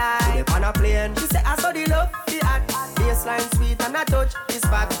high like. Live on a plane. She say I saw the love, the hot. Baseline sweet and I touch this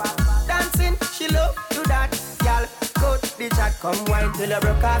fat. Dancing, she love do that. Girl, cut the chat. Come wine till you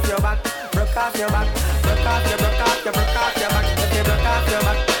broke off your back. Broke off your back. Broke off your back. If you broke off your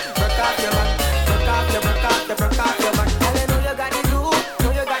back. Broke off your back. Broke off your back. Girl, you know you got the glue.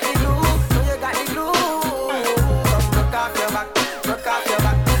 Know you got the glue. Know you got the glue.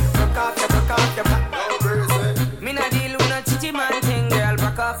 Me not deal with no chichi man thing, girl.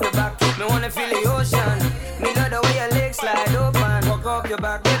 Broke off your back. Me wanna feel the ocean. Me love the way your legs slide open. Broke off your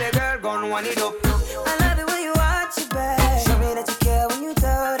back, baby girl, gon' wind it up. I love the way you watch your back. Show me that you care when you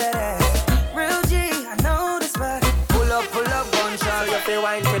throw that ass. Real G, I know this back. Pull up, gun shall you feel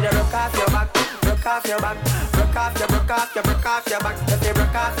wine till you broke off your back. Broke off your back. Broke off your back. If you broke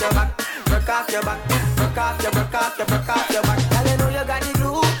off your back. Broke off your back. Broke off your back. Girl, you know you got the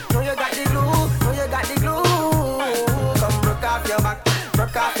glue. Know you got the glue. Know you got the glue. Come broke off your back.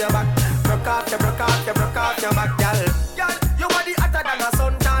 Broke off your back. Broke off your back, girl. Girl, you body hotter than a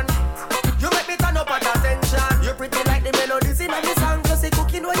suntan. You make me turn up at attention. You pretty like the melodies in the song. Just a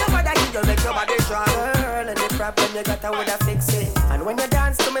cooking when your mother give you make your body strong. Girl, and the problem you got her with a fix it. And when you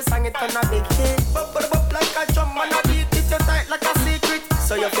dance to me song, it turn a big hit. Bop like a drum and a beat it you tight like a secret.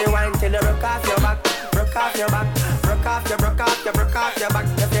 So you feel wine till you broke off your back. Broke off your back. Broke off your back. If you broke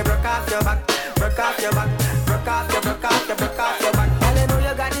off your back. Broke off your back. Broke off your back. Girl, you know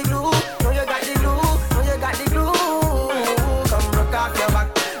you got the glue. Know you got the glue. Know you got the glue. Come broke off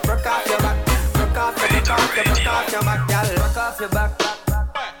you rock off your back, girl. Rock off your back.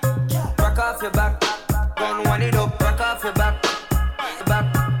 Rock off your back. Gun one it up. Rock off your back.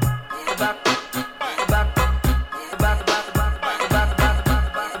 Back. Back. Back.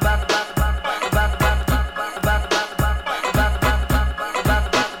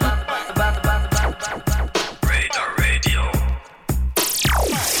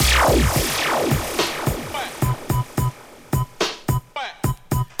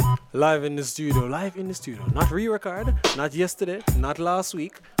 Live in the studio, not re-record, not yesterday, not last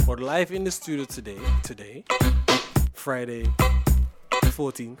week, but live in the studio today, Friday,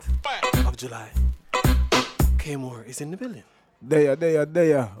 14th of July. K-More is in the building. There.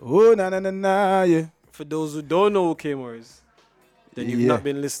 Oh, na, yeah. For those who don't know who K-More is, then you've not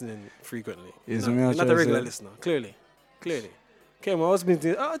been listening frequently. You're not a regular listener, clearly. K-More,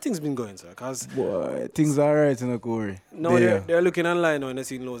 things been going, sir? Cause boy, things are right in the Corey. No, they're looking online now and they're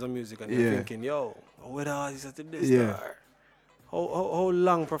seeing loads of music and they're thinking, yo, what is it this star? How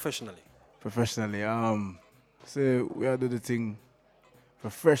long professionally? Professionally, so we are doing the thing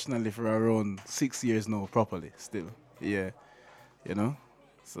professionally for around 6 years now, properly still. Yeah, you know.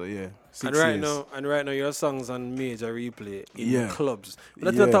 So yeah, 6 years. And right now your songs on major replay in clubs.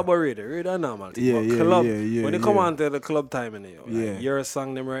 Let's not talk about radio. Radio normal. Club. When they come on to the club time in there, your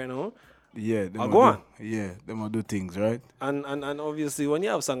song them right now. Yeah, go on. Yeah, them will do things, right? And obviously when you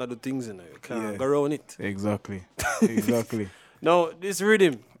have song that do things in there, you can't go around it. Exactly. Now this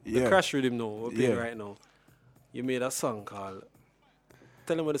rhythm, the crash rhythm now, we're playing right now. You made a song called.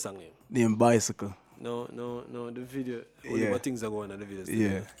 Tell them what the song name. Named Bicycle. No, the video. Only what things are going on the videos.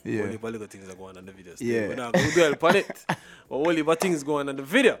 Only what little things are going on the videos. We're not going to dwell upon it. But only what things going on the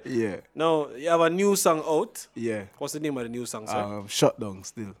video. Yeah. Now, you have a new song out. Yeah. What's the name of the new song, sir? Shut Down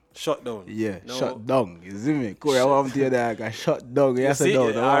still. Shut Down. Yeah, Shut Down. You see me? Corey, I want to hear that. I got Shut Down. You see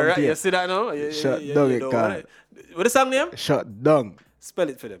down. Alright, you see that now? Shut Down, it can't. What's the song name? Shut Down. Spell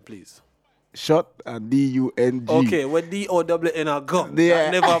it for them, please. Shut and D-U-N-G. Okay, where D-O-W-N are gone. I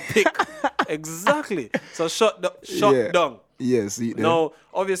never pick. Exactly. So shut down. Yes. Now,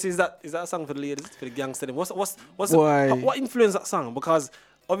 obviously, is that a song for the ladies, for the gangster? What influenced that song? Because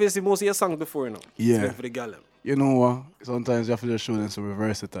obviously, most of your songs before, it's meant for the gal. You know what? Sometimes you have to just show them so we're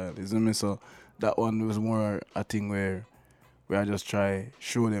versatile. You know what I mean? So that one was more a thing where I just try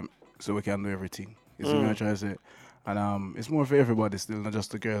show them so we can do everything. You know what I try to say? And it's more for everybody still, not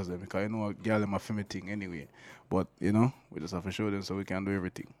just the girls then, because I know a girl them a family thing anyway. But you know, we just have to show them so we can do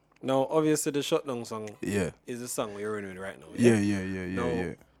everything. Now, obviously, the Shutdown song is the song we're running with right now.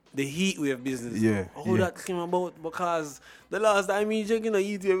 Yeah. The heat wave business. Yeah. How that came about? Because the last time me checking the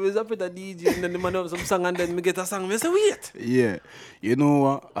heat wave was up with a DJ and then the man have some song and then me get a song. I say, wait. Yeah. You know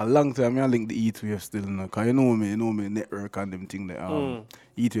what? A long time I link the heat wave still, because you know me network and them thing that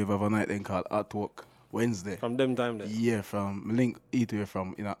heat wave have a night then called Artwork Wednesday. From them time then? Yeah, from link heat wave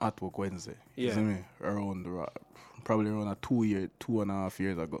from Artwork Wednesday. Yeah. You see me? Probably around 2.5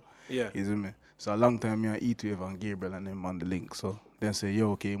 years ago. Yeah. You see me? So a long time I eat with and Gabriel and them on the link. So then say,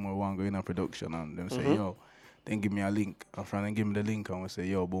 yo, okay, more want to go in a production and them say, yo, then give me a link. And from then give me the link and we say,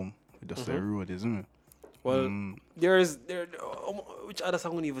 yo, boom. We just say road, you see me? Well, which other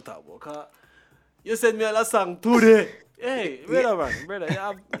song we even talk about? Cause you sent me a song today. Hey, brother,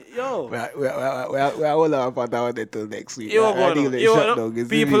 yo. We are all on for that one until next week. People,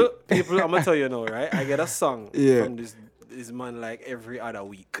 I'm gonna tell you now, right? I get a song from this man like every other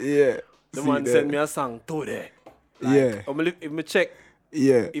week. Yeah. The man send me a song today. Like, if me check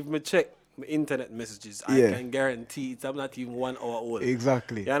my internet messages, I can guarantee it's not even 1 hour old.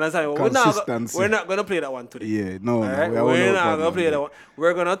 Exactly. You understand? We're not gonna play that one today. Yeah, no, right? We're not gonna play that one.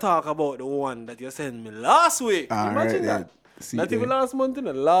 We're gonna talk about the one that you sent me last week. Imagine that. Not even last month,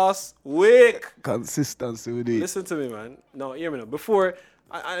 last week. Consistency with it. Listen to me, man. No, hear me now. Before,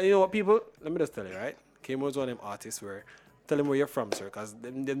 I you know what, people? Let me just tell you, right? K-More's one of them artists where, tell them where you're from, sir, because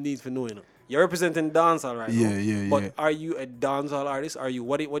them need to know, You're representing dancehall right now. Yeah. But are you a dancehall artist?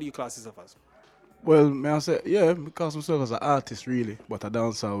 What do you class yourself as? Well, may I say, because myself as an artist, really, but a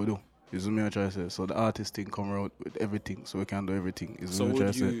dancer we do. Is what I try to say. So the artist thing come around with everything, so we can do everything. Is so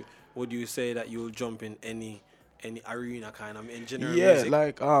would you say that you'll jump in any arena kind of engineering music? Yeah,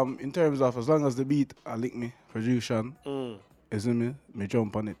 like in terms of as long as the beat I link me, production, isn't me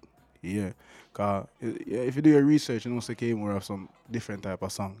jump on it. Yeah. Cause if you do your research, you know, say K-More have some different type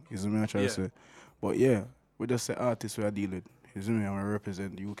of song. You see me? I try to say, but we just say artists we are dealing with. You see me? And we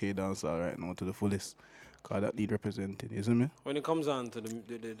represent UK dancehall right now to the fullest. Cause that need representing. You see me? When it comes on to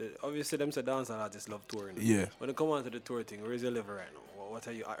the obviously them say dancehall artists love touring. Yeah. When it comes on to the tour thing, where's your level right now? what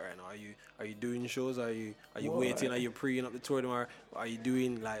are you at right now? Are you doing shows? Are you waiting? Are you preing up the tour? Or are you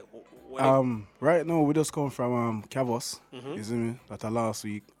doing like? Right now we just come from Cavos. Mhm. You see me? That last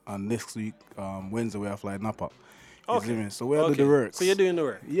week and next week Wednesday we are flying Napa. You Okay. see me? So we are doing the work. So you're doing the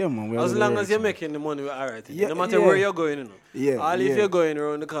work. Yeah, man. We are As doing long the as work, you're man. making the money, we're alright. Yeah, No matter yeah. where you're going, you know. Yeah, All if yeah. you're going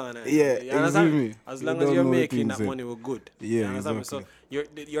around the corner. Yeah, You understand? exactly. As You long as don't you're know the making that things, money, we're good. Yeah, You understand me? exactly.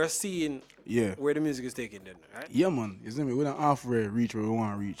 So you're seeing Yeah. where the music is taking then, right? Yeah, man. You see me? We don't halfway reach where we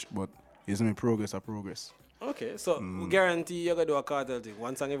want to reach, but you see me? Progress are progress. Okay, so we guarantee you're gonna do a cartel thing,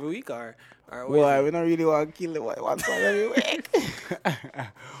 one song every week, or Well, we don't really want to kill the one song every week.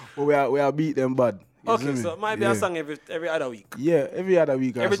 But we are beat them bad. You see Okay, me? so it might be Yeah. a song every other week. Yeah, every other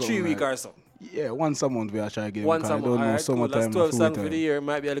week or Every something 3 weeks like- or so. Yeah, once a month we are trying to get Once them, a 'cause I month, don't know, alright, cool. summertime That's and 12 full songs for time. the year.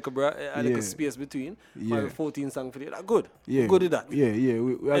 Might be a little, a little Yeah. space between. Yeah. Might be 14 songs for the year. That's good. Yeah, Good with that. Yeah, yeah.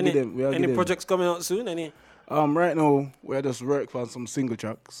 We are Any, give them. We are any give them. projects coming out soon? Any? Right now we are just work on some single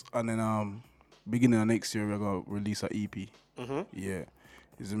tracks, and then beginning of next year we're gonna release an EP. Mhm. Yeah,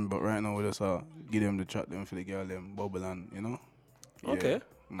 you see me? But right now we just give them the track them for the girl them bubble and you know. Yeah. Okay.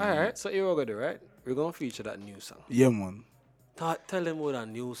 Mhm. All right. So here we're gonna do, right? We're gonna feature that new song. Yeah, man. Tell them what that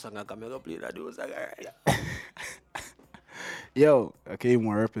new song I gonna play that new song. All right. Yo, I came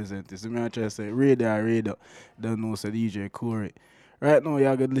more represent this. Me I try to say radar. Don't know say DJ Corey. Right now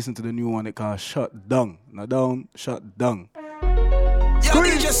y'all gonna listen to the new one they call Shut Down. Now down, shut down. Yo,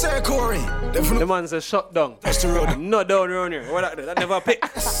 DJ Sir Corey. The man says shut down. That's the road. Not down around here. What that never pick.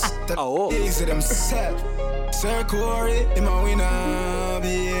 Oh. Easy themself. Sir Corey, him a winner.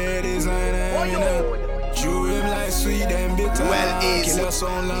 Be a designer, winner. Chew him like sweet and bitter. Well, easy. Killer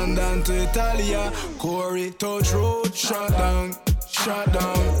son London to Italia. Corey touch road, shut down, shut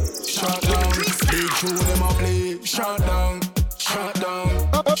down, shut down. Big tune them a play, shut down, shut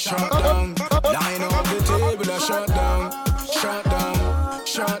down, shut down. Line up the table, a shut down, shut down,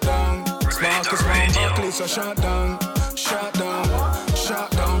 shut down. Sparkles from Buckley, so shut down, shut down,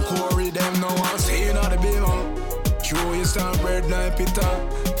 shut down. Corey, them no one saying on the beamer. Chew your star bread, night pita.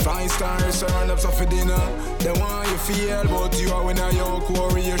 5 stars, surround up for dinner. They want you feel, but you are winner, yo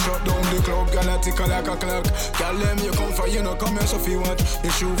Corey. You shut down the club, galactica like a clock. Tell them you come for, you know, come here so fi watch. You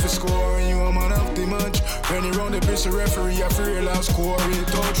shoot for score, and you a man of the match. When you round the pitch, the referee, I feel last Corey.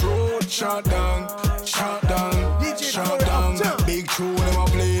 Touch road, shut down, shut down, shut down. Big tune, them a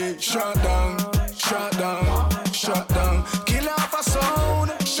play, shut down, shut down, shut down. Kill off a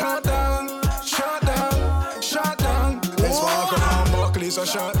sound, shut down, shut down, shut down. Let's walk around Buckley, so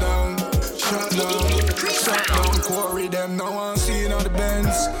shut down, shut down, shut down. Corey, them no one seen on the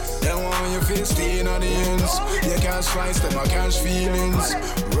Benz. They want your face staying on the ends. You can't slice them, I catch feelings.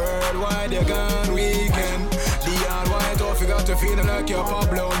 Worldwide, you gone weekend. The hard white off, you got to feel them like your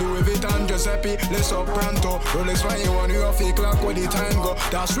Pablo. Louis Vuitton, Giuseppe, let's up pronto. Rolex when you want your fake clock where the time go.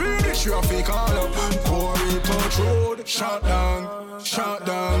 That's really sure fake all up. Corey, touch road, shut down, shut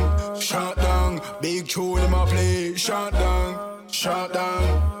down, shut down. Big tune in my play, shut down, shut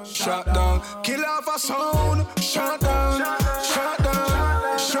down, shut down. Kill off a sound, shut down, shut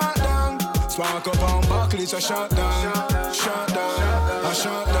down, shut down. Spark up on Buckley, so shut down, shut down, I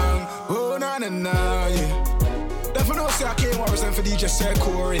shut down. Oh na na na, yeah. Definitely say I came over for DJ Sir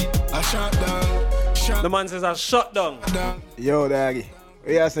Corey. I shut down, shut. The man says I shut down. Yo, Daggy.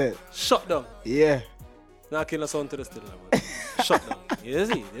 What you said? Shut down. Yeah. Now kill a sound to the still, man. Shut down. You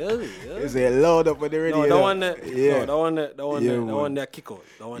see, you see. Is it loud up on the radio? No, that one that, Yeah. no, that one that, that one Yeah, that, that man. one that kick out.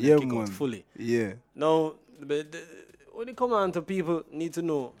 That one Yeah, that kick man. out fully. Yeah. Now, when it come on to people, need to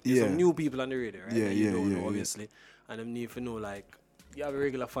know there's Yeah. some new people on the radio, right? Yeah, that you yeah, don't yeah, know, yeah. obviously. And them need to know, like, you have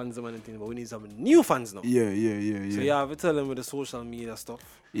regular fans and anything, but we need some new fans now. Yeah, yeah, yeah, yeah. So you have to tell them with the social media stuff.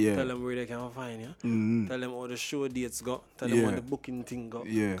 Yeah. Tell them where they can find you. Mhm. Tell them how the show dates go. Tell them Yeah. how the booking thing go.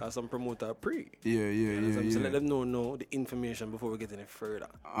 Yeah. Because some promoter are pre. Yeah, yeah, You understand? yeah, So yeah. let them know the information before we get any further.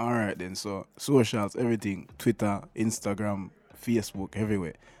 All right then. So socials, everything: Twitter, Instagram, Facebook,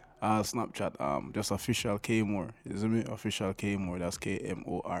 everywhere. Snapchat, just official K More. You see me? Official K More. That's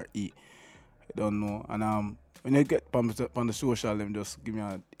KMORE. Don't know. And when you get on the social, them just give me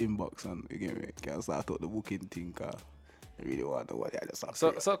an inbox and you give me can start out the booking thing. Cause I really want to know what I just have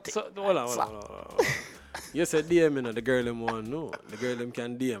So, to- hold on. You said DM, you know, the girl them want no. The girl them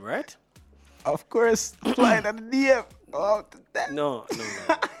can DM, right? Of course, slide on the DM. Oh, No.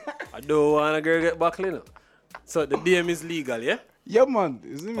 I don't want a girl get back, you know. So the DM is legal, yeah? Yeah, man.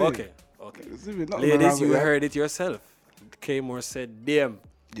 You see me? Okay. You see me? Nothing wrong Ladies, with you that. heard it yourself. K More said DM.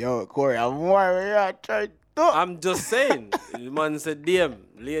 Yo, Corey, I'm more where you're trying to. I'm just saying. The man said DM.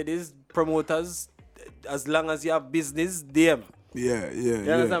 Ladies, promoters, as long as you have business, DM. Yeah.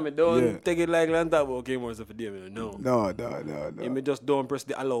 You understand me? Don't take it like Lanta about K-More stuff for Damien. No. No. You may just don't press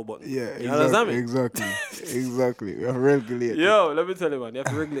the allow button. Yeah, you understand me? Exactly. We have to regulate. Yo, let me tell you, man. You have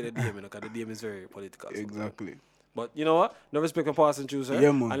to regulate the Damien because the Damien is very political. Exactly. But you know what? No respect for passing through, sir.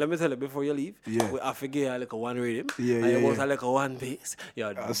 Yeah, man. And let me tell you, before you leave, we have to get like a one rhythm. And you want like a one bass.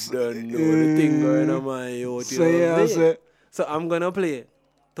 You don't know the thing going on, man. So I'm going to play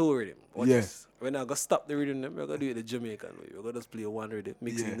two rhythm. Watch this. When I go stop the rhythm, we're going to do it the Jamaican way. We're going to just play one rhythm,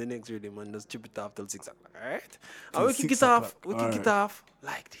 mix in the next rhythm, and just chip it off till 6 o'clock. Alright? And we kick it off. We kick it off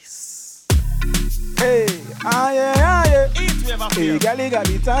like this. Hey, yeah. Hey, gally got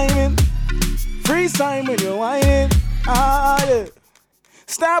the timing. Freeze time when you're whining. Yeah.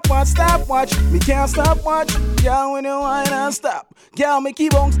 Stop watch. Me can't stop watch. Girl, when you whine and stop. Girl, me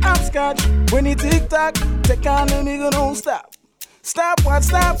keep on hopscotch. When you tick tock, take on the nigga don't stop. Stop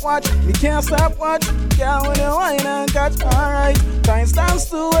watch. Me can't stop watch. Girl, when you whine and catch. Alright, time stands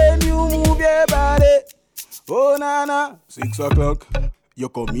still when you move your body. Oh, na. 6 o'clock. You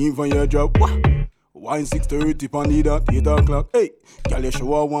come in from your job. Wine 6:30 on the dot, 8 o'clock. Hey, girl, you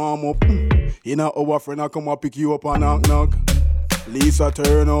show a warm up. In a hour, friend, I come and pick you up and knock. Lisa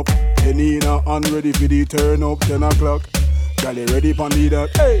turn up. Penina and ready for the turn up, 10 o'clock. Girl, you ready on the dot.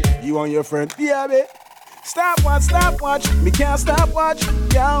 Hey, you and your friend, yeah, babe. Stop watch. Me can't stop watch.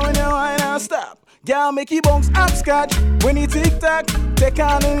 Girl, when you whine and stop. Girl, make you bounce hopscotch. When you tick tock, take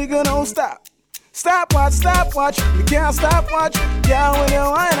on the nigga, don't stop. Stop watch. Me can't stop watch. Girl, when you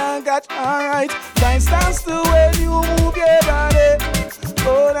whine and catch. Alright, time stands still when you move your body.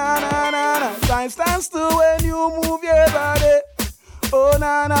 Oh, na. Time stands still when you move your body. Oh,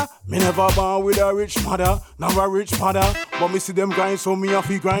 na. Me never born with a rich mother, never a rich father. But me see them grind, so me have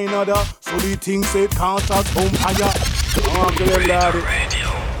to grind other. So the thing say can't touch umpire. I'm telling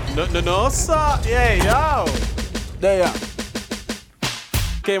daddy. No, sir. Yeah, yo. There ya.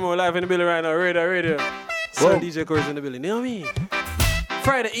 Came on live in the building right now. Radio. Sir DJ Corey's in the building. You know what I mean?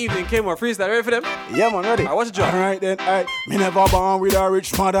 Friday evening, came on freestyle. Ready for them? Yeah, man, ready. Alright, what's the job? Alright then, me never born with a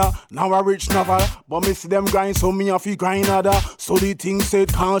rich mother, now a rich novel. But me see them grind, so me have to grind other. So the thing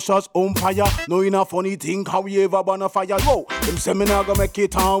said conscious umpire. No in a funny thing, how we ever burn a fire. Yo, them say me not gonna make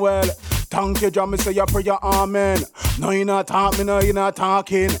it on well. Thank you, Jah, me say your prayer, amen. No, you not talk, me no, you not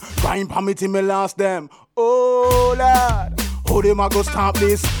talking. Grind pa me till me last them. Oh, Lord. How them a go stop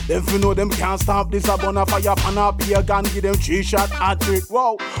this? Them fi know them can't stop this. I burn a fire pan a beer gun, give them 3-shot hat-trick.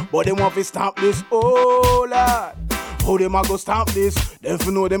 Wow, but them want to stop this. Oh, Lord. How them a go stop this? Them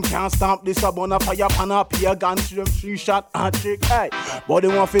fi know them can't stop this. I burn a fire pan a beer gun, give them 3-shot hat-trick. Hey, but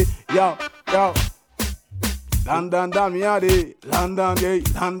them want to, yo. London, me a day. London, yeah.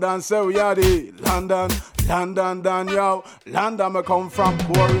 London, say we a day. London, yo. London, me come from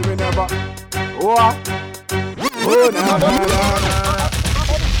Corey, we never. What? Oh, na.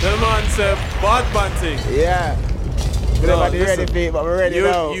 The man said bad banting. Yeah. Everybody ready for it, but we're ready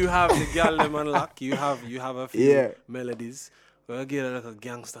now. You have the girl them unlock. You have a few melodies. We'll get like a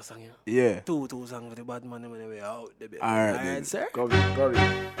gangster song. Yeah. Two songs with the bad man when they out. Alright, sir. Go.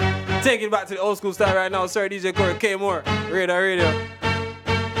 Take it back to the old school style right now. Sir DJ Corey, K-More, Radio.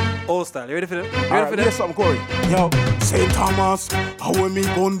 Old style. You ready for them? Ready for them? Yes, I'm Corey. Yo, St. Thomas, how when me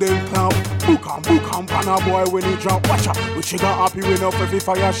gun them clamp. Book and pan a boy when he drop. Watch out, we sugar happy when up every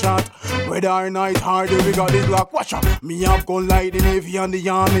fire shot. Whether or night hard, we got the Glock. Watch out, me have gun like the Navy and the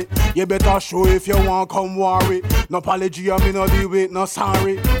Army. You better show if you want come worry. No apology, me no deal with no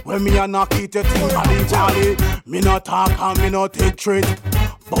sorry. When me a knock it, you think I the party. Me no talk and me no take treat.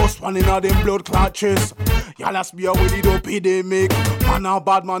 Boss one in a them blood clot chest. Y'all ask me how we did epidemic. Man a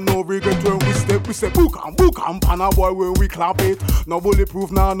bad man, no regret when we step. We say book and pan a boy when we clap it. No bulletproof,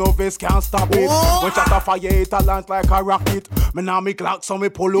 no vest can't stop it. When shot a fire, it a launch like a rocket. Me now me clock, so me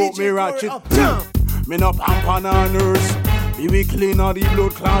pull out me ratchet. Me no pamper no nurse. Me we clean on the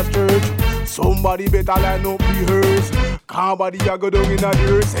blood class church. Somebody better line up the hearse. Somebody a go down in the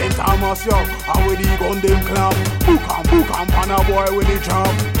dirt. St. Thomas, yo, how we the gun them clap. Book and pan a boy when they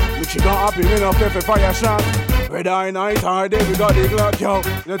jump. Me she gon' happy, me no play for fire shot. Whether I night or day, we got the Glock, yo.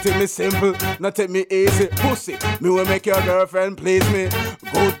 No take me simple, no take me easy. Pussy, me will make your girlfriend please me.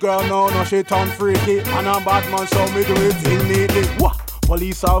 Good girl now, no she turn freaky. And a bad man, so me do it thing neatly. What?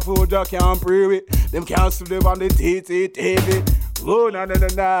 Police officer can't pray with. Them can't sleep on the TV. Oh, na,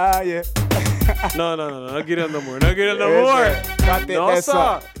 yeah. No, not get on no more. Not get on no more. No,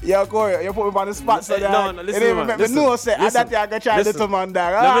 sir. Yo, Corey, you put me on the spot, so that. No, listen, man. Listen. No, say, I thought I got try little man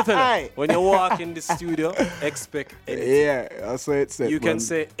there. Let me tell you, when you walk in the studio, expect anything. Yeah, that's what it said. You can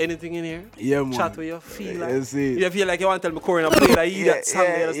say anything in here. Yeah, man. Chat where you feel like. You feel like you want to tell me Corey and play that song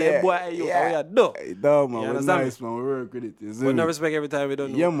there and say, boy, you do. No, man. We're nice, man. We work with it. We no respect every time we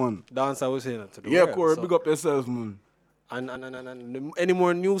don't know. Yeah, man. Dance, I was saying that to the Yeah, world, Corey, so. big up yourself, man. And any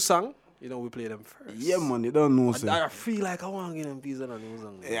more new song, you know, we play them first. Yeah, man, you don't know, sir. I feel like I want to get them piece of the new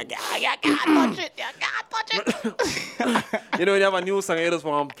song. You can't touch it. You know, when you have a new song, you just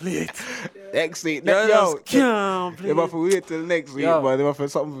want to play it. Next week. You just can't play it. You have to wait till next week, but you have to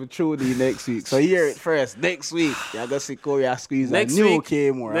something for Trudy next week. So hear it first. Next week, you're going to see Corey squeeze a new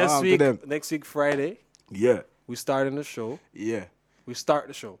K-More. Next week, Friday. Yeah. We starting the show. Yeah. We start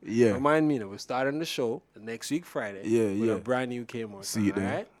the show. Yeah. Remind me, we're starting the show next week, Friday. Yeah, with a brand new K-More. See it all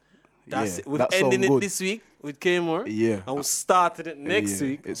there. right? That's it. We're that ending it this week with K-More. Yeah. And we'll start it next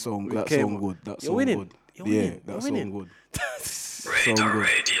week. It's so with good. K-More. You're winning. You're winning. That's You're so winning. good. Radar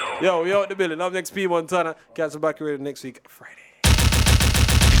Radio. Yo, we out the building. Up next, P. Montana. Catch you back here next week, Friday.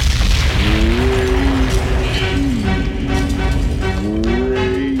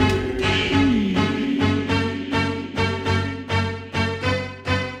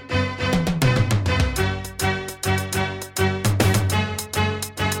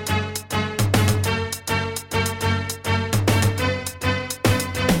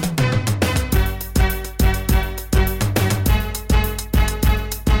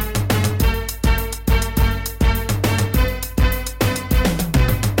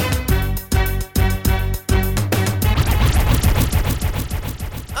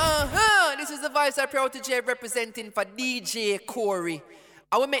 Our protege representing for DJ Corey.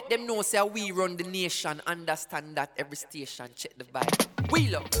 I will make them know say we run the nation. Understand that every station. Check the vibe. We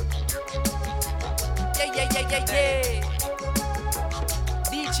love. Yeah.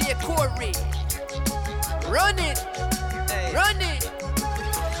 DJ Corey. Run it. Run it.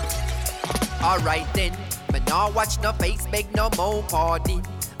 Alright then. But now watch no face, beg no more party.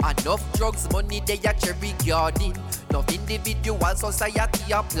 Enough drugs, money, they are cherry garden. Enough individual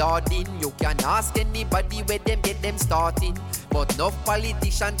society applauding. You can ask anybody where them get them starting. But enough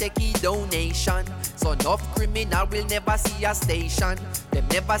politician take a donation. So enough criminal will never see a station. Them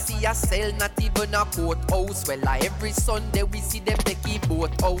never see a cell, not even a courthouse. Well, every Sunday we see them take a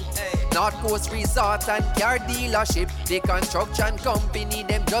boat out. North Coast Resort and car dealership. The construction company,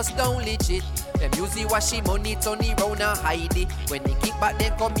 them just don't legit. Them use the washi money, turn around and hide it. When they kick back,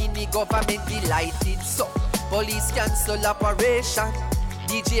 them come in, the government delighted. So, police cancel operation.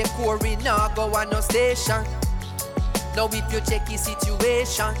 DJ Corey now go on no station. Now if you check the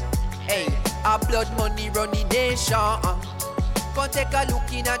situation, hey, our blood money running nation. Come take a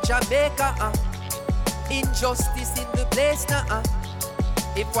look in at Jamaica. Injustice in the place now.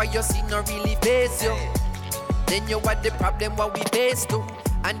 If what you see no really face you, then you what the problem what we face to.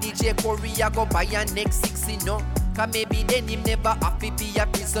 And DJ Corey go buy a next 60 no. Cause maybe then him never have to be a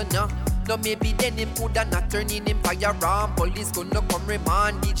prisoner. No, maybe then him coulda not turning him firearm. Police gonna come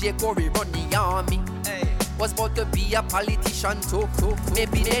remand DJ Corey run the army. Was about to be a politician too.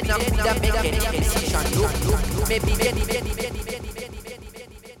 Maybe then I coulda make a decision. Maybe then